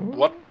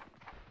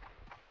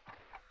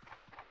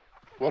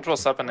What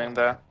was happening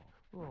there?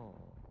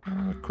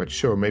 Not quite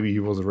sure. Maybe he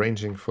was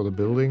arranging for the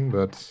building,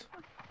 but...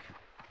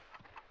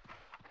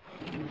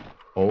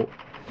 Oh,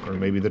 or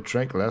maybe the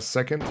trank last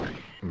second.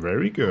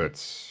 Very good.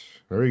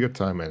 Very good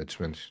time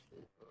management.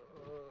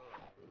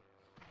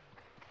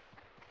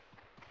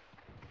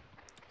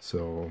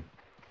 So...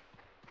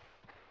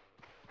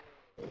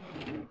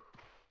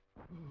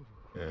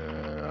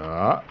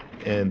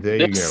 and there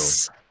you go.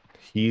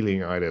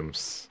 Healing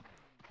items.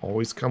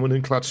 Always coming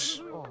in clutch.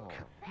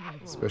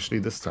 Especially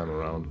this time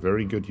around.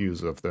 Very good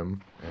use of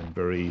them. And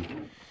very...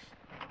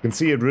 You can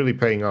see it really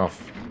paying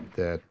off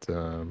that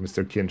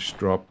Mr. Kinch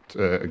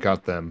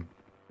got them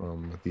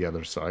from the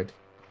other side.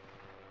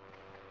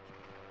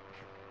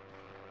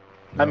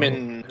 No. I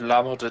mean,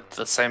 Lamo did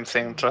the same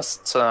thing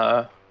just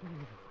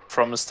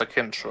from Mr.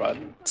 Kinch,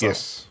 right? So,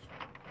 yes.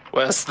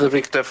 Where's the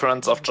big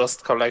difference of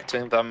just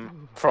collecting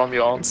them from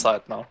your own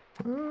side now?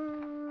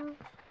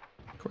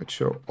 Quite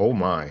sure. Oh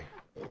my.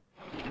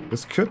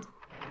 This could...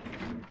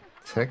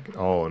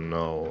 Oh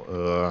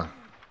no.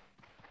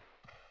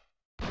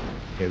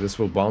 Yeah, this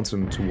will bounce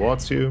him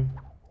towards you.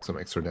 Some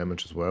extra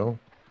damage as well.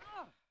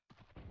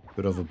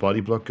 Bit of a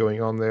body block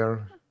going on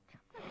there.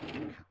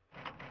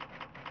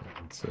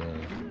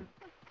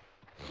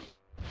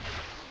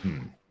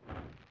 And,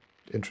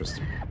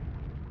 interesting.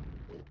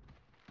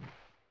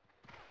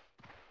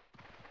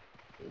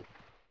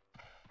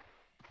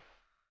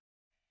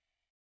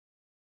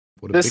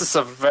 This is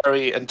a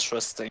very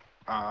interesting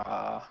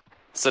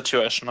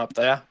situation up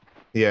there.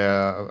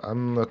 Yeah,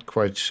 I'm not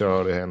quite sure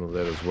how to handle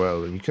that as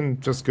well. You can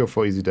just go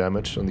for easy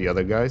damage on the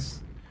other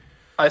guys.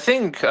 I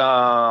think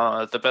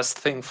the best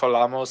thing for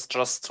Lamo is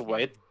just to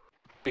wait,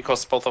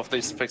 because both of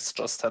these picks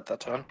just had their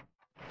turn.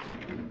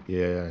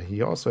 Yeah,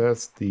 he also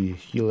has the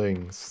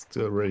healing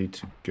still ready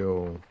to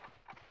go.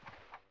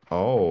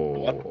 Oh,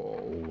 what?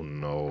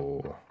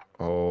 No.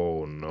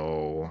 Oh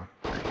no.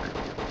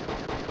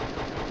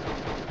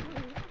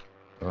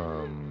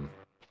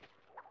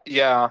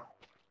 Yeah.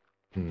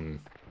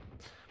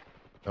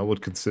 I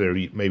would consider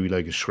maybe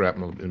like a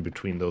shrapnel in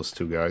between those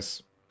 2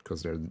 guys,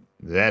 because they're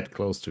that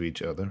close to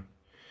each other.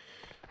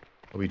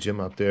 Are Jim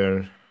out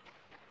there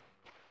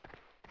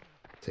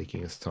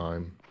taking his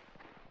time?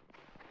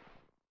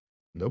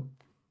 Nope.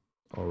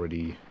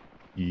 Already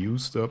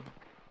used up.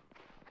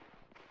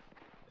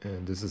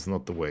 And this is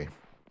not the way.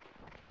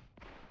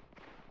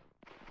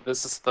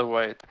 This is the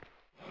way.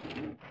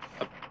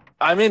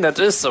 I mean, it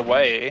is a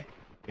way.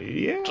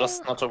 Yeah.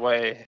 Just not a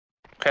way.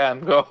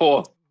 Can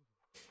go.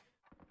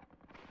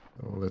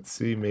 Oh, let's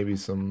see, maybe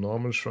some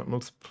normal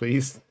shrapnels,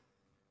 please.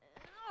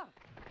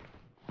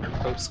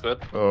 Looks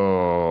good.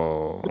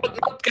 Oh.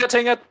 Not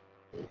getting it.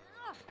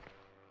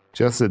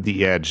 Just at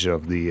the edge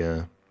of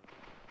the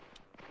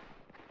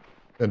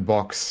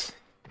box.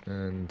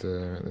 And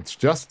it's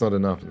just not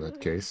enough in that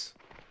case.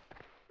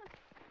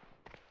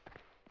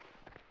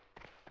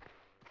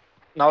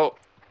 Now,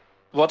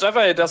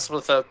 whatever he does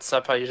with that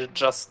Zapper, he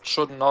just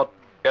should not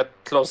get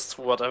close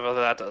to whatever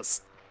that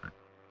is.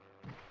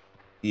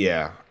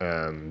 Yeah,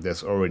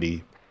 there's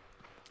already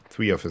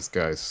 3 of his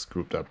guys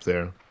grouped up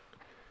there.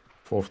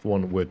 4th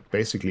one would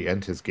basically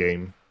end his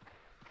game.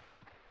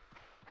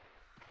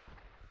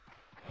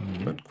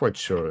 Not quite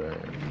sure.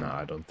 Nah,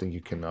 I don't think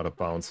you can out of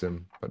bounds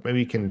him. But maybe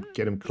you can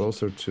get him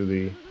closer to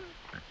the...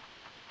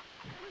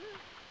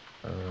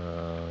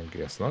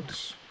 guess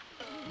not.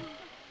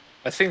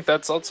 I think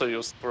that's also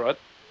used, right?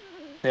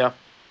 Yeah.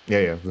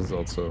 Yeah, this is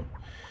also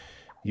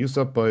used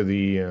up by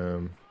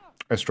the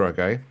Astra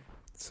guy.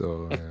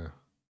 So,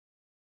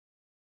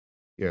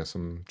 yeah,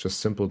 some just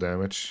simple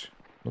damage.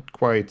 Not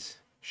quite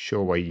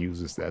sure why he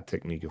uses that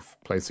technique of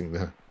placing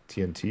the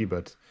TNT,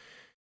 but...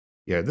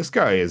 Yeah, this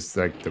guy is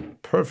like the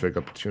perfect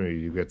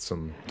opportunity to get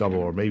some double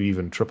or maybe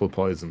even triple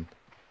poison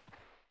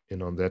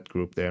in on that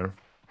group there.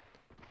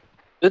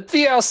 Did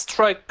the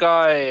airstrike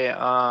guy,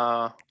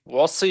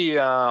 was he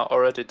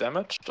already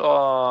damaged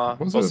or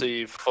was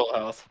he full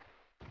health?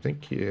 I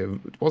think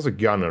it was a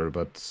gunner,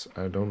 but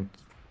I don't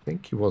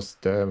think he was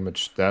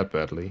damaged that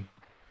badly.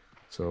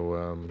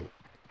 So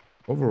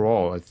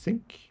overall, I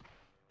think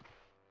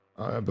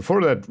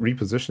before that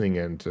repositioning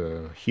and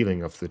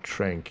healing of the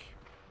Trank,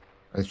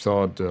 I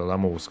thought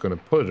Lamo was going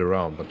to pull it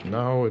around, but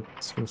now it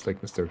seems like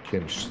Mr.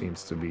 Kinch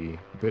seems to be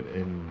a bit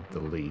in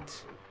the lead.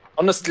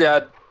 Honestly,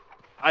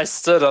 I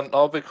still don't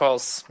know,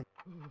 because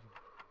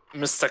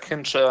Mr.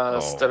 Kinch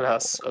still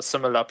has a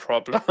similar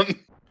problem.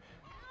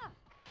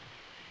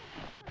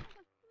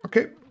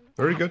 Okay,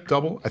 very good,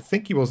 double. I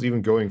think he was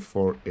even going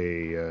for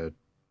a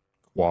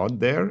quad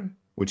there,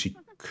 which he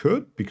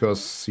could,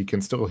 because he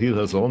can still heal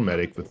his own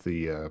medic with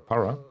the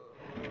para.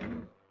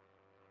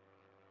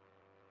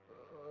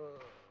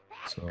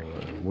 So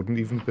wouldn't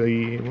even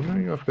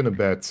have been a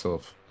bad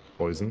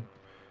self-poison.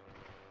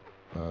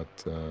 But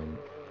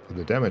for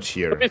the damage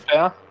here... To be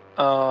fair,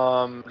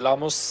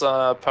 Lamo's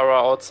para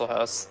also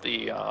has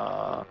the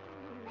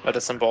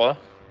medicine ball.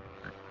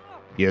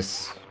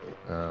 Yes,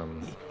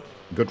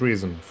 good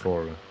reason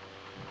for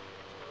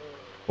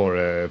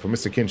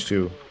Mr. Kinch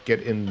to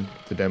get in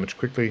the damage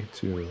quickly,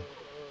 to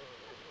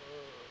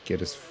get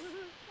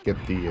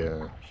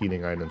the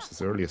healing items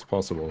as early as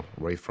possible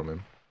away from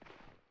him.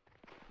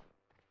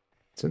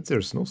 Since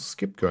there's no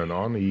skip going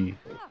on, he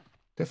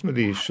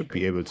definitely should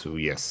be able to,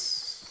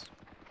 yes,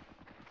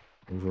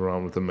 move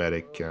around with the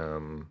medic.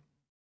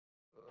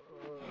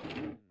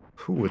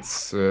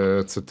 It's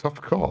a tough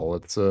call.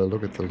 Let's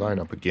look at the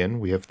lineup again.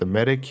 We have the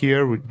medic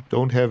here. We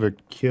don't have a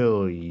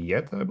kill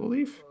yet, I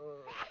believe.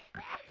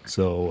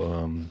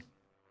 So,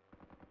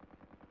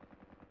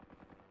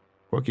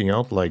 working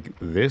out like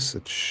this,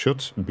 it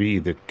should be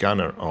the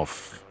gunner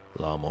of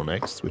Lamo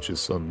next, which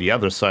is on the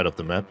other side of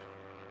the map.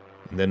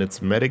 And then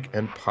it's medic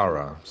and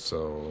para.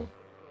 So,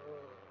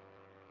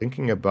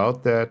 thinking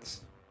about that,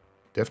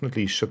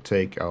 definitely should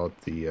take out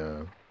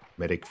the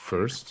medic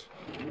first.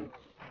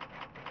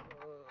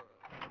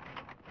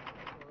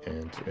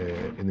 And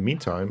in the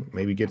meantime,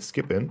 maybe get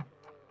skip in.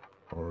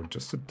 Or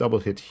just a double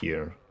hit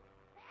here.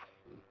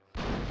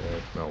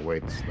 No,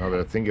 wait. Now that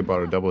I think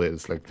about a double hit,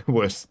 it's like the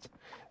worst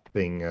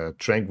thing.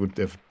 Trank would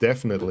have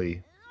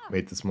definitely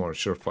made this more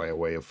surefire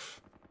way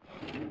of...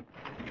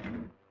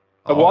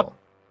 What?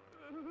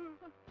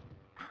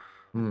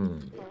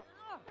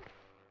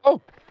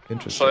 Oh,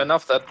 interesting. sure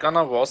enough, that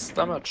gunner was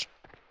damaged.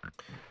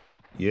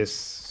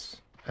 Yes.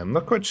 I'm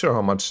not quite sure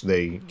how much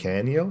they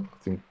can heal.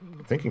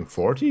 Thinking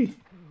 40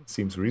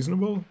 seems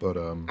reasonable,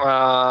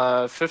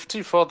 but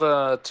 50 for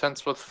the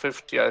tents with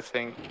 50, I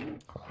think.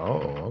 Oh,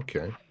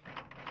 okay.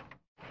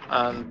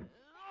 And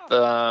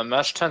the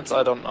mesh tents,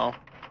 I don't know.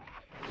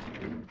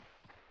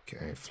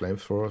 Okay,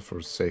 flamethrower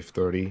for save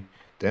 30.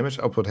 Damage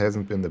output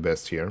hasn't been the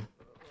best here.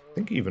 I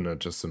think even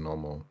just a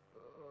normal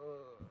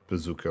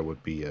bazooka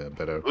would be a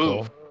better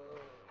call.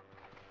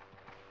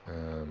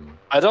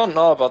 I don't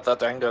know about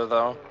that angle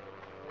though.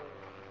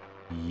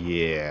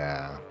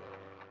 Yeah.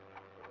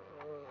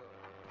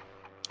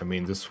 I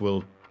mean, this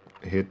will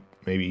hit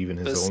maybe even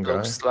his own guy.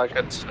 This looks like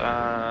it's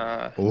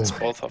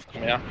both of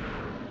them, yeah.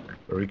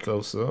 Very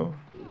close though.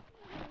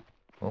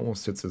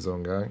 Almost hits his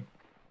own guy.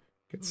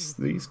 Gets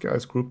these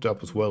guys grouped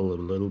up as well a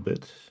little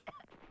bit.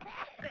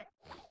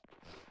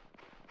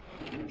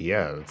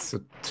 Yeah, it's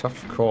a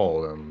tough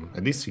call.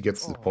 At least he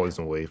gets the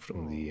poison away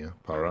from the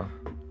para.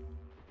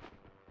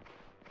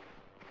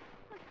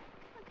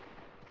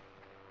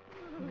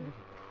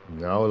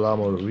 Now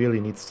Lamo really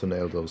needs to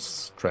nail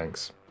those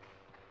tranks.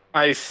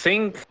 I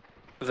think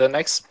the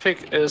next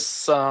pick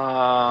is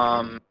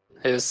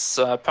his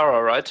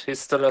para, right? He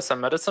still has a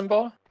medicine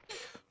ball?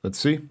 Let's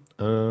see.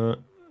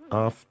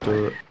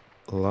 After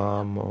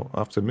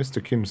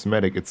Mr. Kim's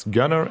medic, it's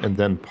gunner and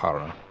then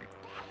para.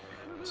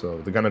 So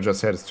the gunner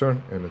just had his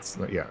turn, and it's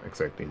not, yeah,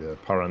 exactly. The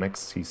para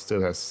next, he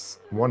still has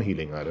one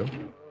healing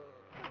item.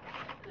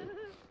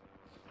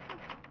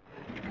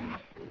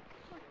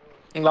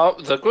 Now,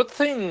 the good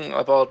thing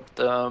about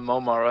the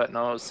MoMA right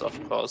now is, of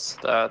course,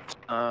 that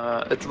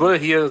it will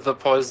heal the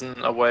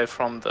poison away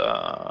from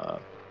the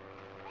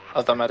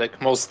other medic,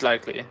 most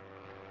likely.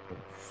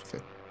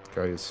 That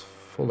guy is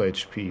full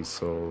HP,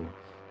 so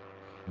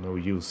no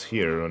use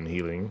here on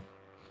healing.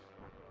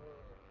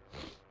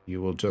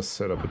 You will just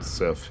set up its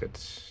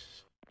self-hit.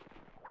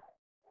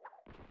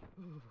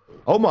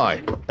 Oh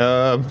my!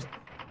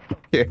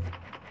 Yeah.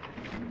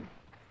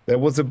 There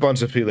was a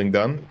bunch of healing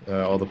done.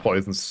 All the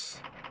poisons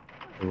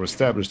were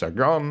established are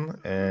gone,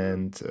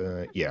 and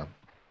yeah.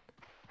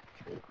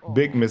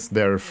 Big miss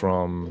there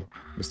from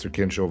Mr.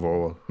 Kinch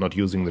overall, not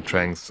using the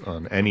tranks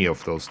on any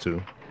of those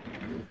two.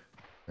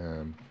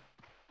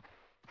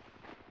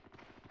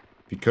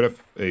 He could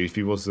have, if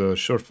he was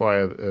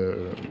surefire,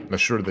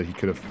 assured that he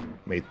could have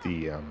made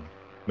the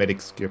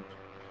medic skip,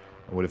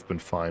 I would have been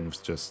fine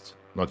with just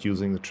not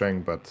using the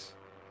trank, but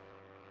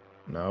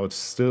now it's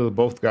still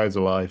both guys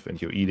alive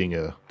and you're eating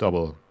a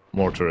double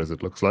mortar as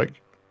it looks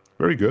like.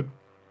 Very good.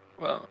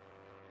 Well,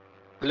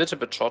 a little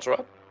bit short,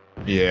 right?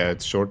 Yeah,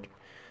 it's short,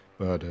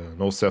 but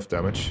no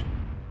self-damage.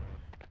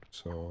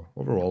 So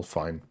overall,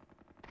 fine.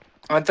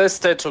 And they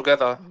stay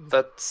together.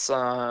 That's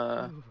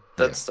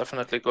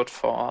definitely good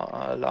for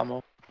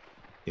Lamo.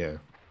 Yeah,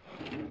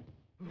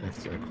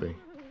 exactly.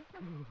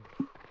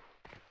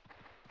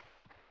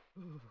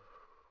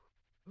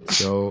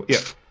 So yeah,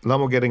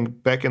 Lamo getting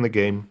back in the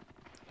game.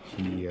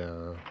 He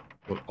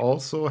will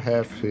also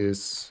have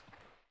his...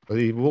 Well,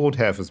 he won't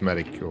have his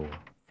medic go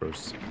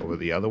first over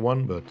the other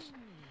one, but...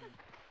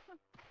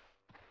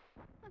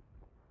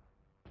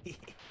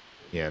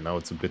 Yeah, now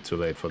it's a bit too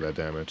late for that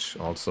damage.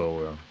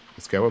 Also,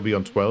 this guy will be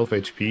on 12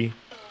 HP.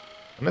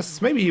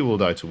 Unless maybe he will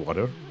die to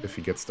water if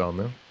he gets down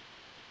there.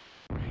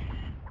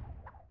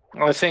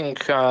 I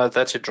think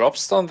that he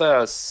drops down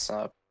there is...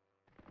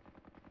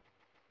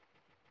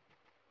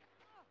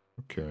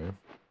 Okay.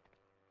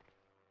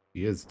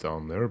 He is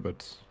down there,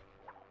 but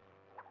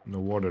no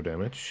water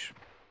damage.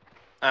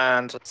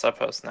 And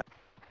Zapper's next.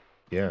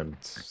 Yeah, and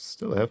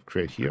still have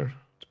crate here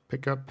to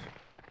pick up.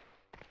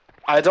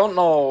 I don't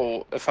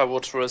know if I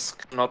would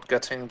risk not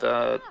getting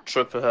the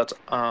triple hit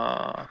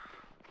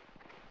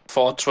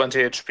for 20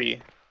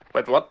 HP.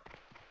 Wait, what?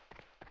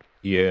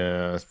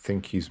 Yeah, I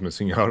think he's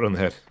missing out on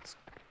that. He's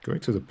going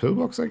to the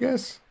pillbox, I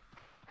guess?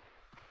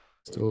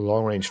 Still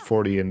long range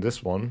 40 in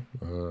this one.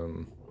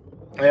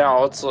 Yeah,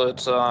 also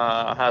it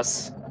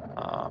has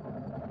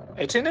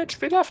 18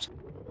 HP left?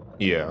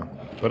 Yeah,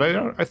 but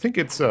I think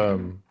it's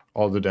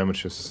all the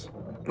damages.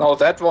 No,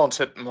 that won't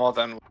hit more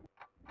than...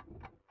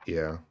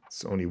 Yeah,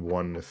 it's only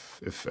one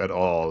if at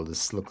all.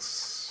 This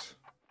looks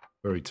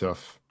very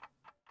tough.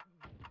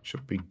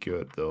 Should be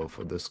good though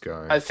for this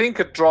guy. I think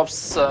it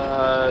drops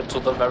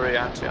to the very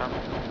end, yeah.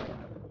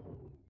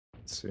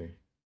 Let's see.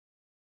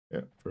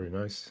 Yeah, very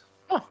nice.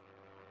 Oh.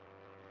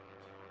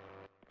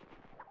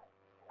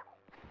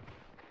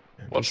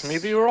 Watch me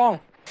be wrong.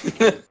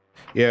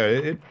 Yeah,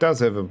 it does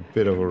have a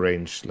bit of a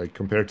range, like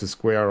compared to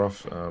Square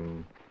Off.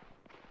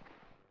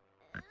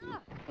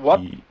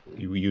 What?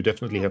 You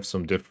definitely have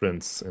some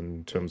difference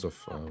in terms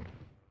of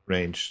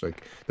range.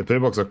 Like the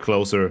pillbox are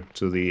closer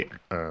to the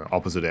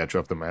opposite edge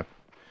of the map,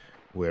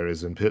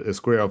 whereas in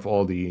Square Off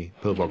all the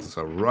pillboxes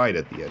are right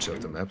at the edge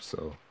of the map.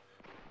 So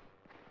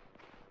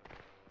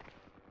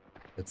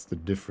that's the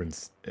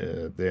difference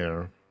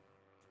there.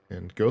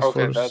 And goes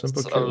for a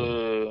simple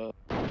kill.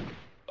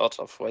 A lot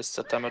of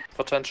wasted damage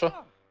potential.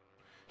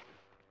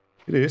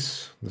 It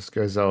is. This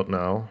guy's out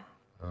now.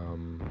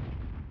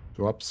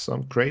 Drops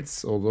some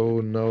crates,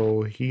 although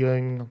no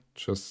healing,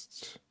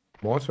 just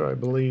water, I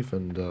believe,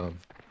 and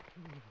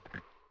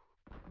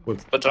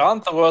but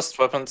aren't the worst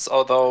weapons,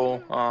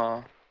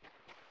 although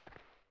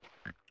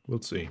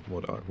we'll see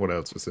what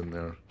else is in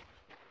there.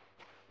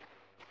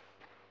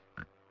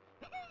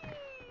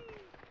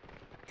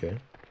 Okay.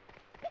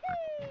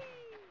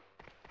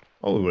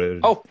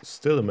 Oh,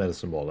 still a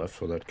medicine ball left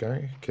for that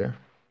guy. Okay.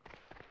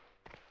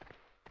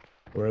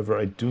 Wherever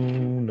I do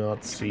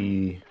not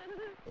see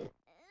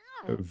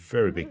a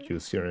very big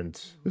use here, and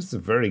this is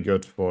very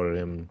good for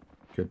him.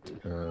 Could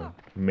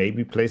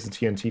maybe place the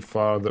TNT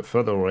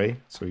further away,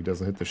 so he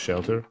doesn't hit the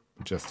shelter,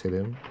 just hit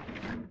him.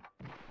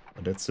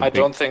 But that's I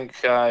don't think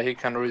he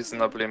can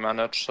reasonably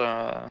manage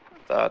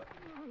that.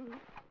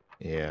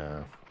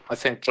 Yeah. I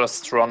think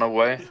just run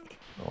away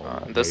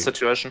in this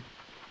situation.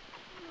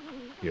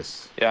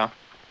 Yes. Yeah.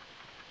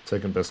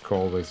 Second best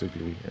call,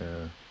 basically.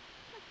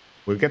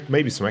 We'll get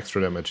maybe some extra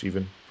damage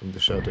even from the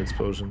shelter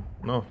explosion.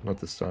 No, not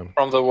this time.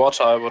 From the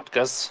water, I would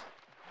guess.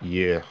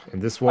 Yeah,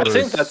 and this water I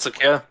think that's a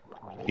kill.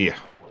 Yeah.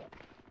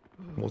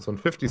 Almost on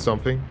 50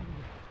 something.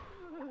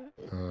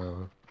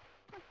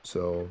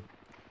 So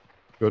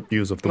good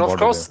use of the water. Of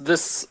course,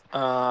 this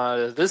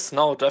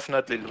now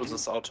definitely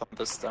loses out on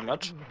this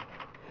damage.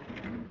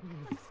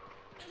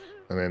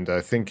 And I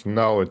think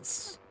now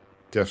it's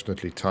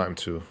definitely time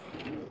to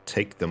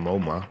take the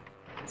MoMA.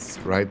 It's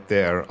right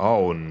there.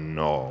 Oh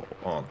no.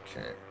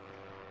 Okay.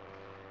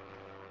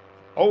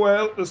 Oh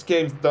well, this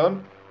game's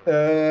done.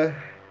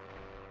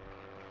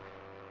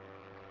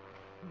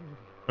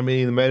 I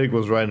mean, the medic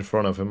was right in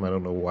front of him. I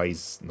don't know why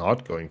he's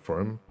not going for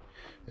him.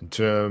 In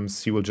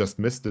terms, he will just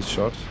miss this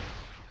shot.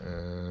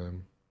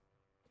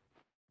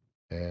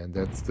 And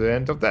that's the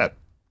end of that.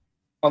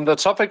 On the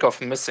topic of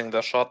missing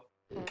the shot.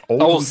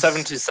 Oh,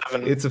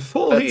 77. It's a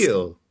full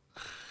heal.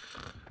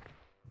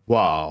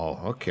 Wow,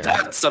 okay.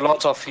 That's a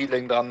lot of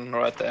healing done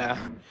right there.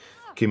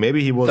 Okay,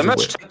 maybe he was... The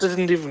match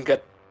didn't even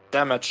get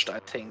damaged, I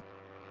think.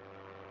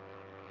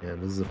 Yeah,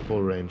 this is a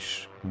full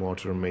range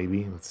mortar,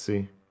 maybe. Let's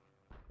see.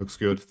 Looks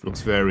good.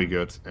 Looks very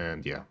good.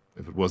 And yeah,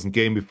 if it wasn't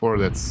game before,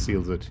 that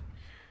seals it.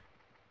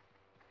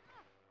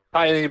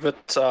 Tiny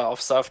bit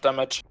of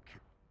self-damage.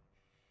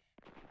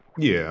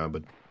 Yeah,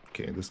 but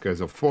okay, this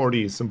guy's on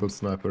 40, simple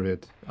sniper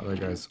hit. Other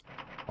guy's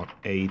on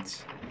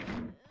 8.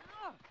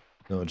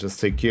 No, just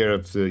take care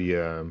of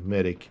the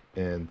medic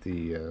and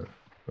the,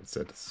 what's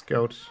that,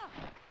 scout?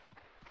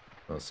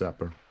 Oh,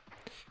 sapper.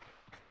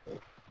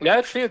 Yeah,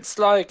 it feels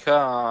like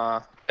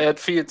Mr.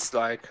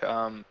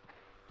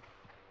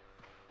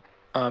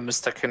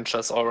 Kinch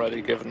has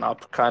already given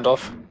up, kind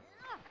of.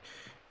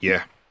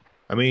 Yeah.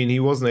 I mean, he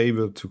wasn't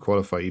able to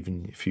qualify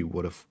even if he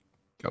would have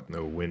gotten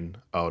a win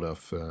out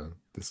of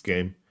this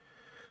game.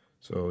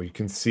 So you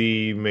can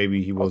see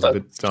maybe he was a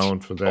bit down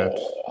for that.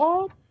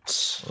 What?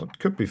 Well, it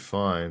could be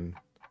fine.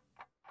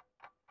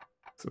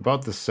 It's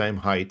about the same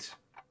height.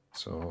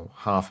 So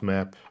half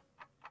map.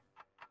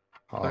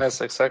 Half,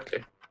 Yes,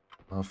 exactly.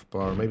 half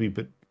bar. Maybe a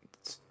bit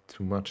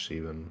too much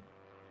even.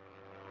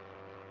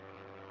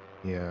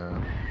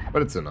 Yeah,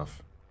 but it's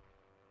enough.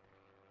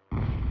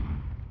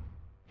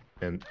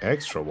 And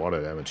extra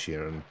water damage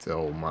here, and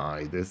oh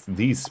my,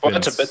 these spins...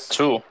 Quite a bit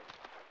too.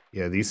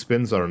 Yeah, these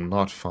spins are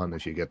not fun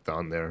if you get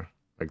down there.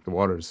 Like, the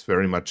water is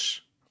very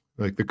much...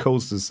 Like, the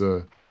coast is,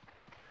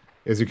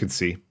 as you can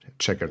see,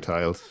 checker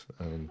tiled,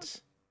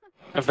 and...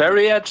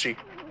 Very edgy.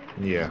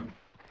 Yeah.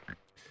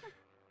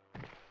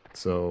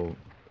 So,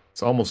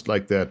 it's almost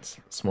like that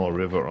small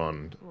river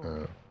on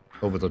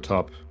Over the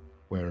Top,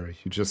 where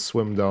you just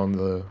swim down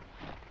the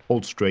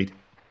whole strait.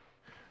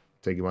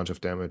 Take a bunch of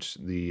damage.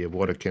 The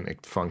water can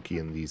act funky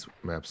in these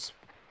maps.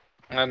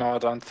 I know, I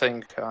don't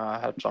think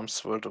head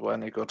jumps will do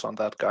any good on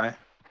that guy.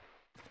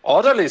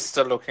 Orderly's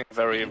still looking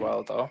very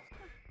well, though.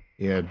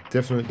 Yeah,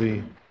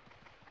 definitely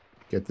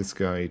get this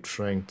guy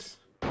tranked.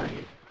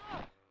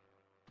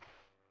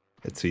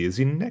 Let's see, is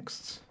he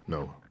next?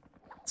 No.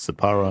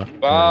 Sapara.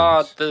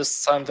 But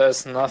this time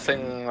there's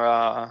nothing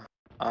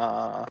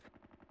Mr.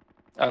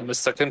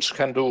 Kinch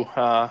can do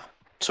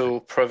to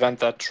prevent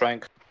that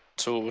trank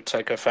to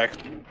take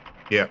effect.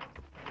 Yeah,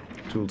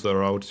 tools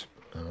are out.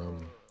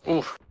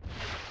 Oof.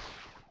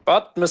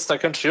 But Mr.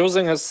 Kinch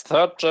using his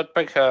third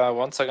jetpack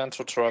once again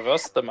to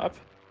traverse the map.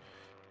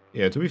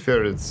 Yeah, to be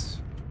fair, I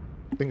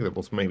think that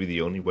was maybe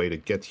the only way to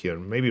get here.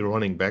 Maybe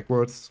running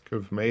backwards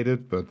could have made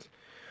it, but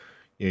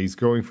yeah, he's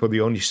going for the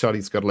only shot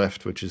he's got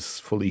left, which is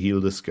fully heal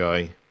this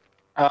guy.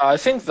 I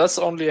think this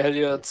only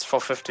hits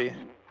for 50.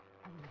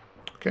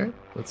 Okay,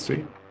 let's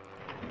see.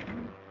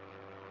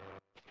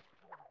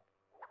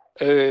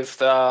 If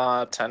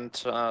the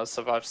tent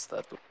survives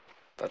that.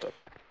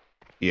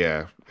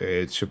 Yeah,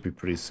 it should be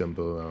pretty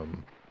simple.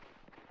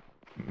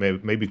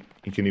 Maybe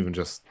you can even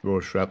just throw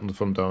a shrapnel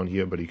from down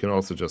here, but you can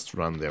also just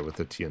run there with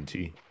the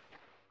TNT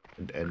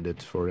and end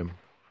it for him.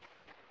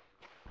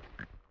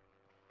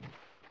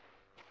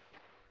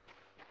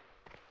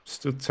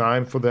 Still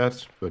time for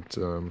that, but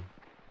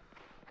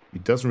he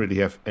doesn't really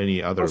have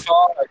any other...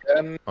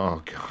 Again.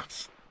 Oh, God.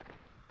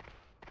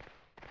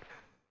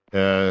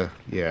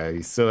 Yeah,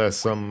 he still has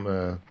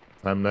some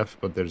time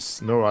left, but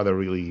there's no other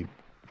really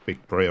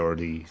big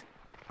priorities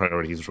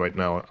right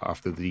now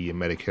after the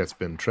medic has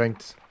been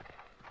tranked.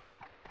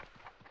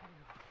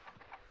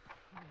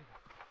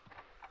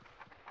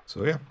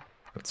 So yeah,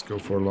 let's go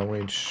for a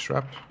long-range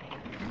shrap.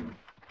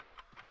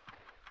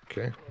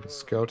 Okay,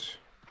 scout.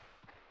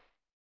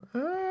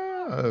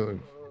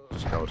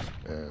 Scout.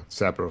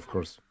 Sapper, of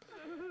course.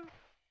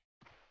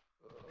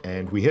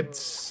 And we hit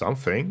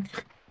something.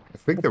 I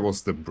think that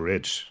was the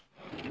bridge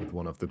with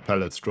one of the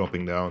pellets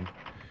dropping down.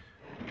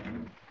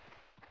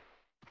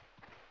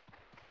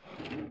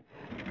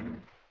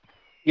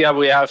 Yeah,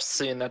 we have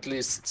seen at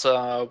least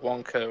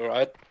one kill,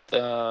 right?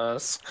 The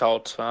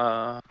scout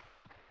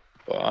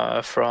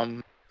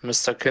from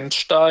Mr.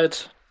 Kinch died.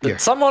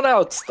 Did someone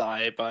else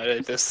die by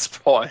this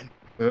point?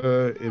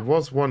 It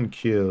was one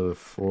kill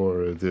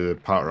for the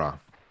para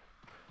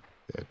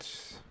that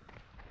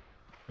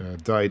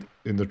died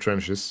in the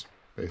trenches,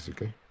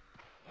 basically.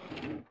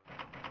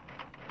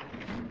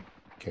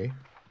 Okay.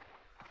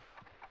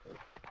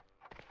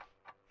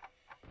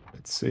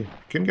 Let's see.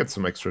 Can get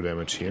some extra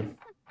damage here.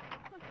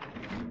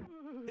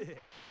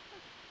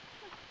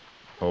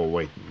 Oh,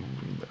 wait.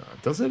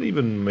 Does it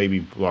even maybe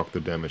block the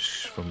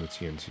damage from the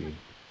TNT?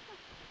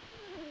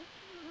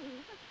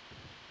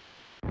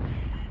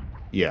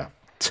 Yeah.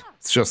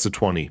 It's just a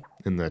 20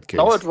 in that case.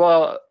 No, it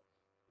was...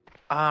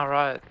 Ah,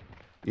 right.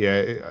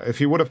 Yeah, if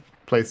he would have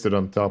placed it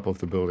on top of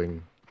the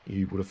building,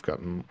 he would have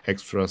gotten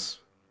extras.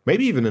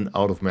 Maybe even an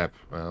out of map.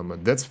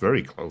 That's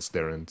very close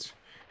there, and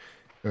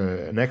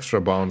An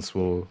extra bounce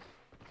will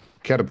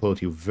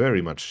catapult you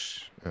very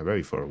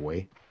far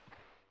away.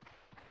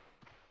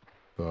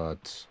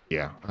 But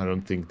yeah, I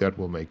don't think that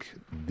will make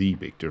the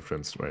big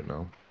difference right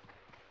now.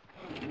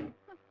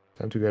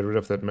 Time to get rid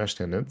of that mesh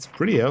tendon. It's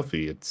pretty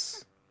healthy. It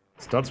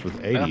starts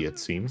with 80, it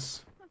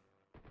seems.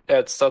 Yeah,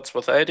 it starts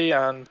with 80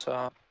 and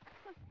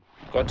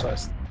got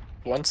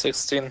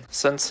 116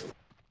 since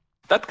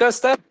that guy's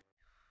dead.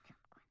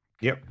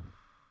 Yep.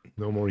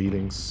 No more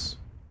healings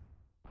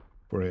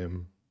for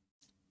him.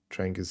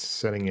 Trank is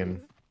setting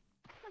in.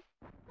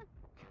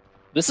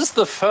 This is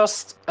the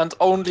first and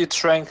only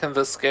Trank in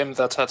this game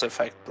that had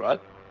effect,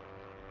 right?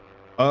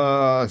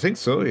 I think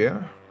so,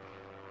 yeah.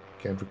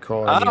 Can't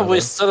recall any we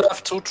other. still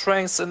have 2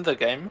 Tranks in the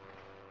game.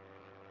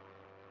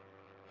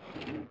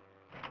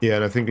 Yeah,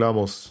 and I think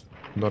Lamo's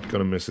not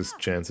gonna miss his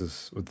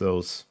chances with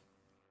those.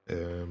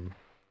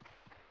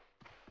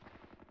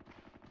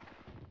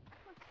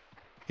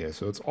 Yeah,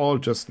 so it's all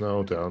just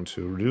now down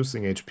to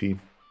reducing HP,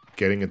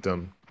 getting it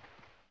done.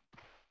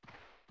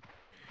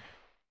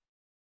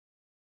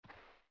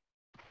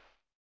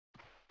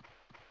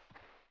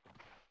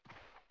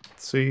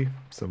 Let's see,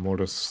 some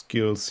more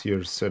skills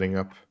here setting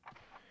up.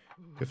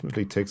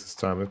 Definitely takes its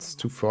time. It's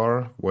too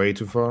far, way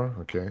too far.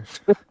 Okay.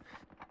 Let's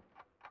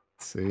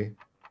see.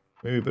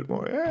 Maybe a bit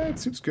more. Yeah, it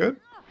seems good.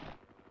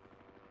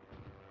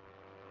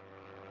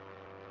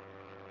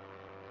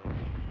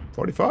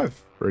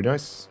 45. Very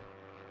nice.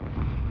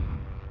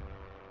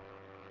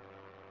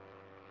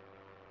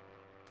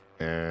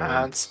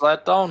 And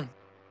slide down.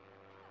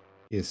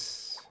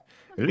 Yes.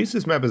 At least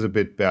this map is a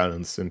bit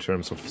balanced in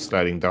terms of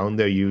sliding down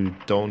there. You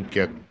don't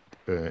get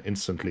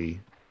instantly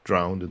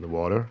drowned in the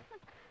water.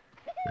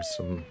 There's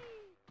some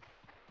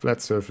flat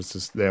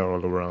surfaces there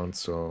all around,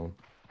 so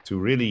to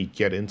really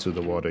get into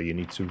the water, you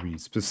need to be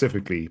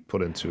specifically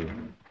put into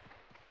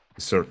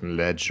a certain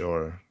ledge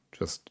or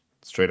just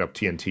straight up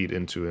TNT'd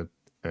into it,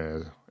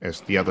 as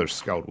the other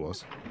scout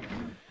was.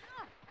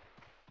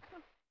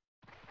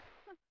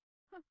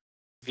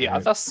 The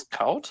other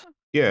scout?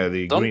 Yeah,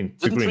 the green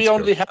Didn't we scout.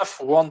 only have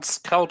one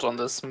scout on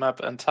this map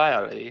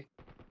entirely?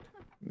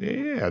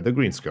 Yeah, the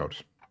green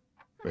scout,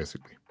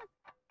 basically.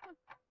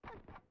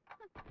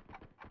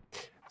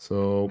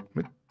 So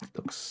it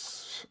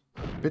looks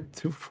a bit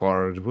too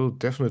far. It will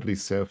definitely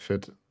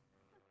self-hit,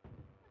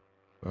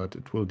 but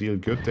it will deal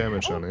good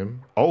damage on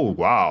him. Oh,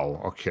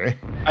 wow, okay.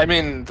 I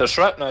mean, the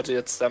shrapnel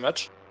deals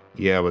damage.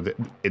 Yeah, but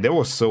that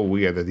was so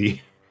weird that the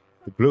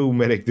blue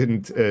medic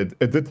did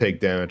take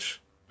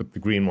damage, but the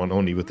green one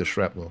only with the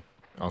shrapnel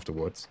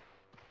afterwards.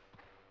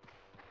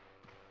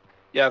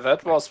 Yeah,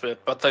 that was weird,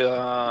 but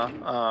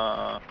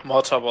the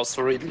mortar was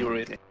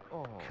really...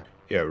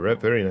 Yeah,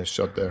 very nice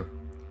shot there.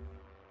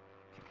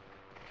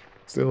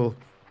 Still,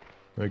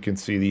 I can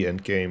see the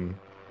end game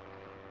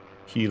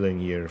healing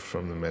here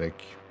from the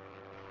medic.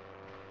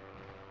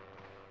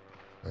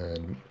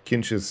 And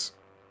Kinch's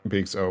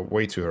pigs are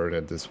way too hurt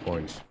at this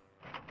point.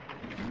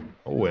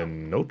 Oh,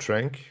 and no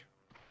trank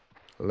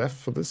left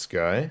for this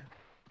guy.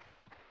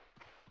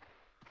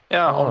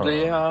 Yeah,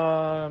 only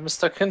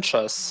Mr. Kinch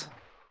has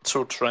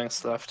 2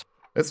 Tranks left.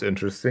 That's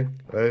interesting.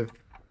 I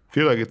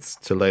feel like it's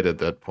too late at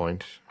that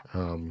point.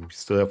 We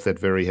still have that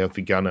very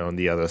healthy gunner on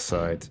the other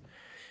side.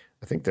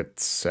 I think that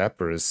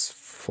sapper is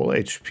full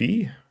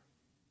HP.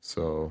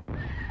 So...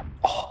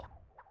 Oh.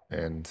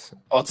 And...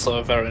 Also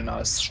a very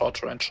nice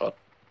short-range shot.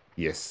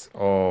 Yes.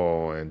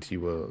 Oh, and he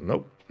will...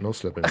 Nope. No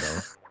slipping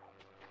down.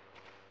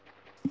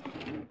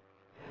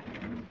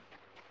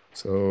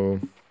 So...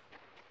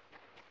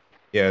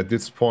 Yeah, at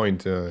this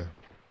point, I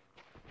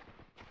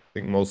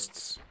think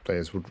most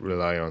players would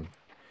rely on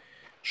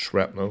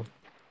shrapnel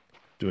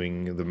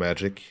doing the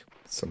magic.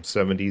 Some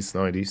 70s,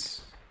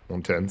 90s,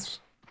 110s.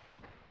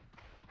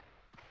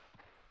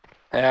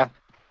 Yeah.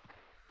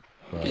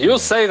 You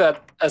say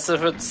that as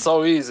if it's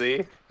so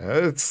easy.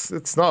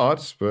 It's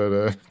not,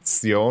 but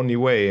it's the only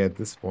way at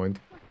this point.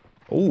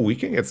 Oh, we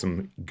can get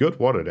some good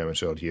water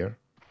damage out here.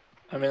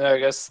 I mean, I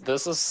guess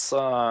this is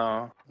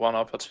one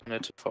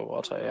opportunity for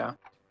water, yeah.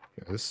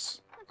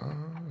 Yes.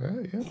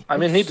 Yeah. I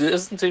mean, he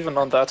isn't even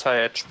on that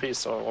high HP,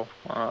 so...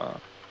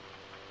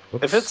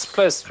 if it's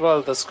placed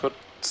well, this could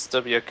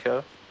still be a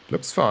kill.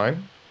 Looks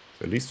fine.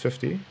 It's at least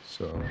 50,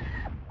 so...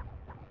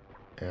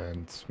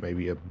 And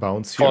maybe a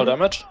bounce here. Fall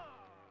damage?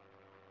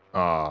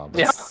 Ah, but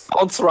yeah,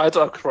 bounce right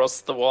across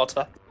the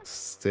water.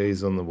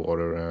 Stays on the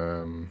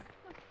water.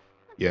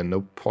 Yeah,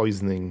 no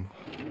poisoning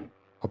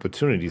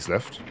opportunities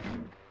left.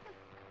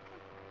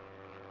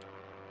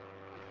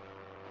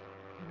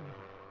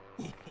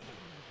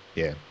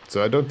 Yeah,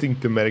 so I don't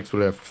think the medics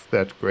will have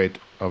that great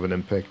of an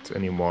impact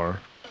anymore.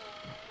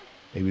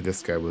 Maybe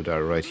this guy will die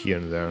right here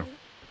and there.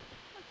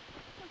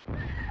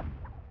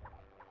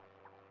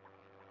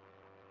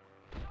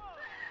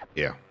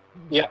 Yeah.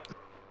 Yeah.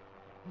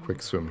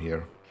 Quick swim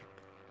here.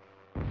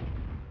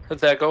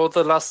 There go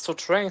the last 2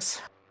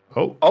 Tranks.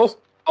 Oh.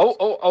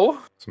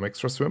 Oh. Some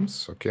extra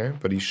swims, okay.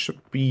 But he should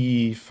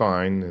be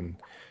fine in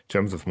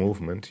terms of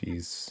movement.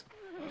 He's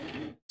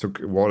took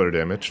water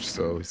damage,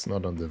 so he's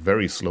not on the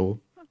very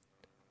slow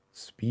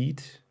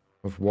speed.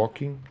 of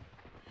walking.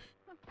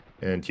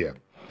 And yeah,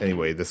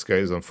 anyway, this guy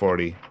is on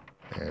 40,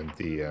 and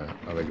the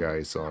other guy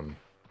is on,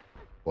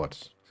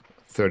 what,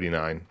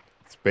 39.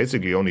 It's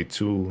basically only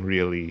two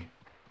really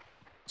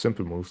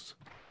simple moves.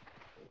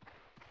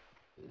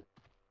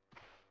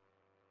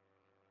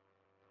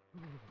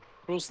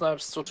 Two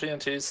snipes, two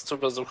TNTs, two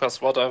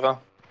bazookas, whatever.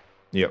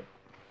 Yep,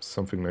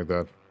 something like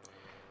that.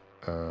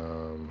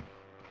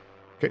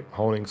 Okay,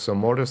 honing some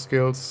mortar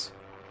skills.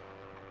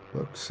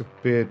 Looks a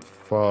bit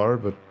far,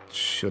 but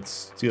should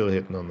still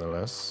hit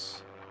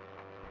nonetheless.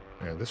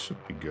 Yeah, this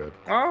should be good.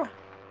 Ah,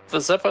 the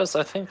Zapper is,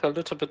 I think, a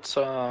little bit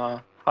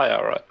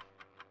higher, right?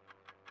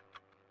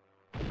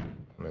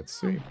 Let's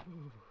see.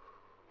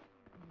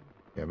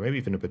 Yeah, maybe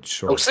even a bit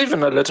short. Looks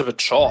even a little bit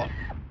short.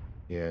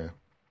 Yeah.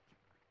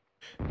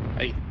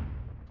 Hey.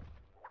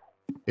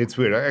 It's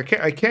weird.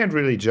 I can't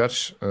really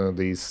judge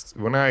these.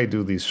 When I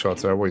do these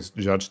shots, I always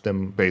judge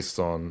them based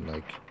on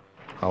like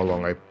how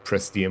long I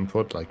press the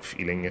input, like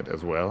feeling it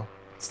as well.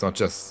 It's not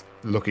just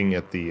looking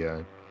at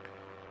the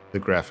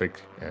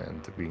graphic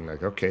and being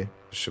like, okay,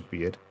 this should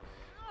be it.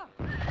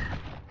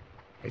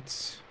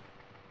 It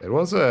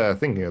was, I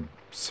think, a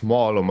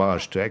small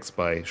homage to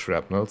X-Spy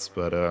shrapnels,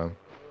 but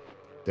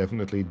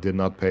definitely did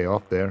not pay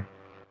off there.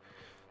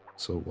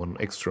 So one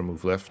extra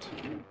move left.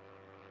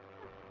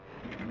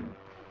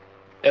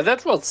 Yeah,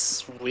 that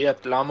was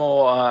weird.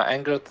 Lamo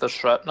angled the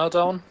shrapnel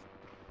down.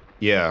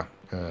 Yeah.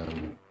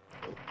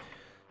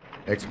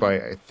 X-Spy,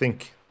 I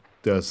think,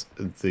 does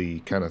the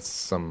kind of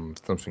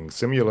something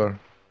similar.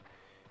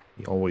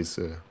 He always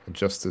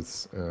adjusts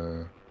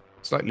it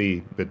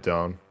slightly bit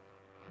down.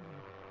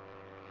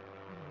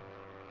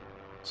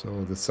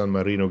 So the San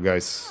Marino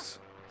guys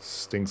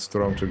stink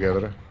strong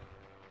together.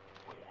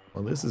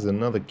 Well, this is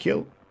another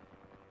kill.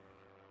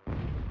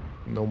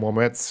 No more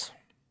meds.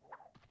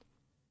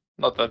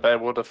 Not that they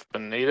would have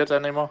been needed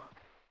anymore.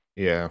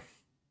 Yeah.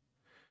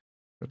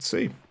 Let's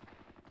see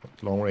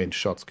what long-range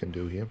shots can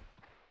do here.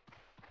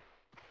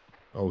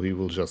 Oh, he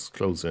will just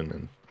close in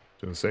and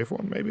do a safe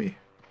one, maybe?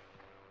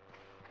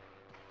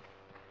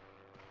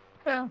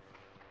 Yeah.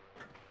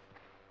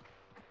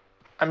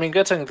 I mean,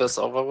 getting this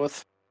over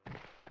with.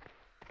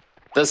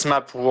 This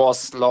map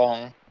was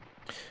long.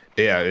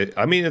 Yeah,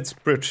 I mean, it's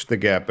bridged the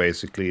gap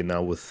basically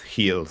now with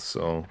heals,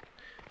 so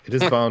it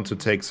is bound to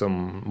take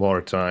some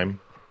more time.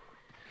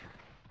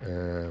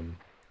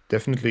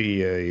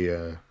 Definitely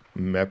a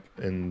map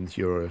in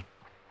your...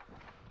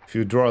 If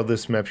you draw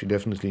this map, you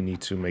definitely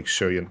need to make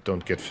sure you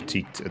don't get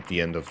fatigued at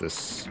the end of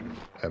this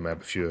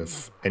map if you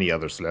have any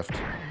others left.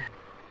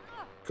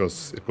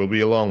 Because it will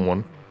be a long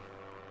one.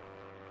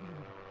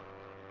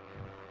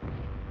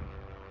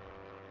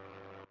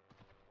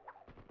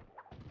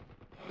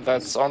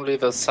 That's only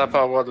the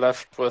Zapper were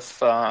left with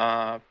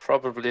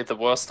probably the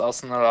worst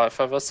arsenal I've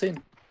ever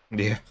seen.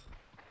 Yeah.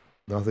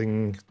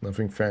 Nothing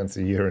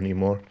fancy here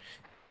anymore.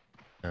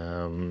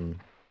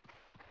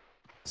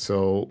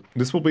 So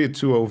this will be a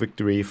 2-0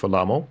 victory for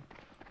Lamo.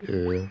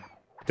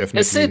 Definitely.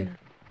 Is it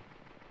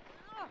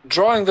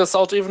drawing this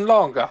out even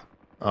longer?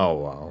 Oh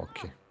wow,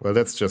 okay. Well,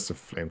 that's just a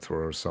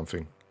flamethrower or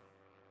something.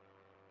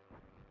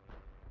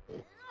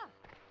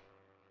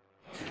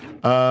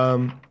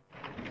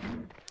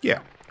 Yeah.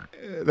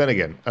 Then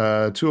again,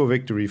 2-0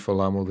 victory for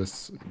Lamo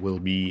this will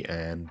be,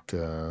 and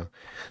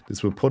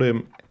this will put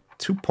him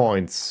 2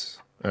 points.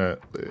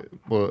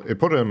 Well, it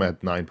put him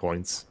at 9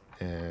 points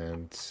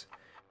and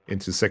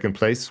into second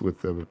place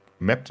with a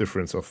map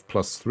difference of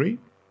 +3.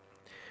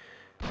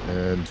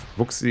 And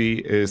Vuxi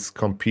is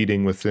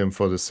competing with him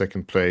for the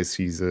second place.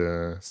 He's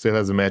still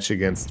has a match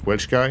against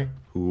Welsh guy,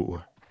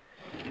 who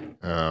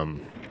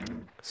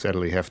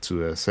sadly have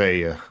to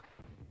say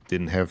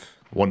didn't have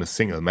won a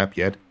single map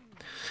yet.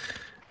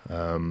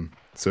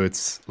 So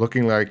it's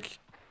looking like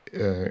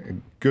a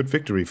good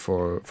victory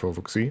for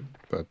Vuxi,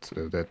 but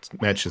that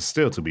match is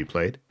still to be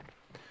played.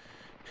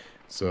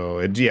 So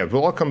yeah, it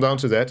will all come down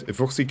to that. If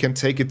Vuxi can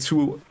take a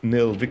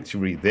 2-0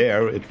 victory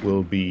there, it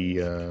will be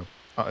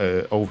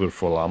over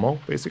for Lamo,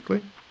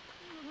 basically.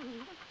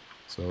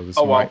 So this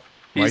wow.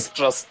 He's might...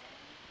 just...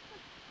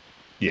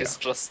 Yeah. He's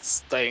just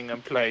staying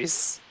in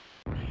place.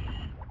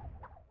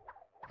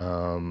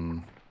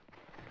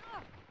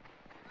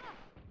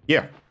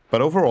 Yeah,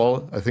 but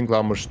overall, I think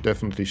Lamo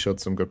definitely showed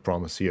some good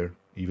promise here,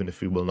 even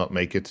if we will not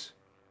make it.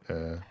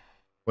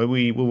 Well,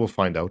 we will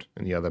find out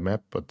in the other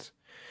map, but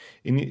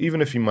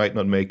even if he might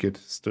not make it,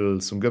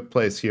 still some good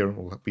plays here.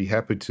 We'll be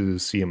happy to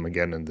see him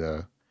again in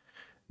the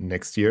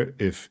next year,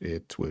 if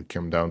it will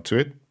come down to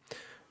it.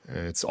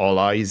 It's all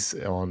eyes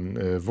on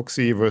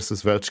Vuxi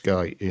versus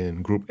Velchka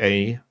in Group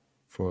A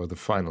for the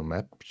final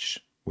match,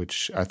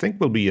 which I think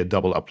will be a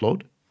double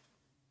upload.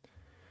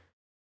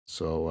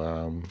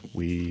 So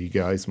we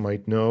guys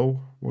might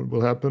know what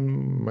will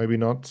happen, maybe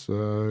not,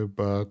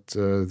 but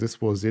this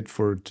was it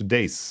for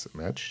today's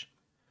match.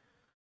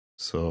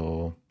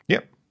 So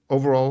yeah,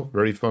 overall,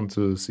 very fun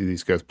to see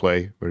these guys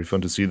play, very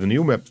fun to see the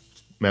new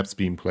maps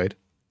being played.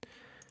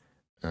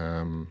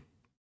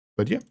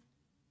 But yeah,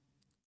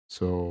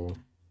 so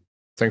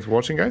thanks for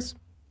watching, guys,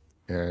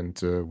 and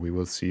we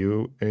will see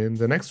you in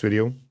the next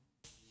video.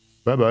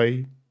 Bye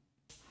bye.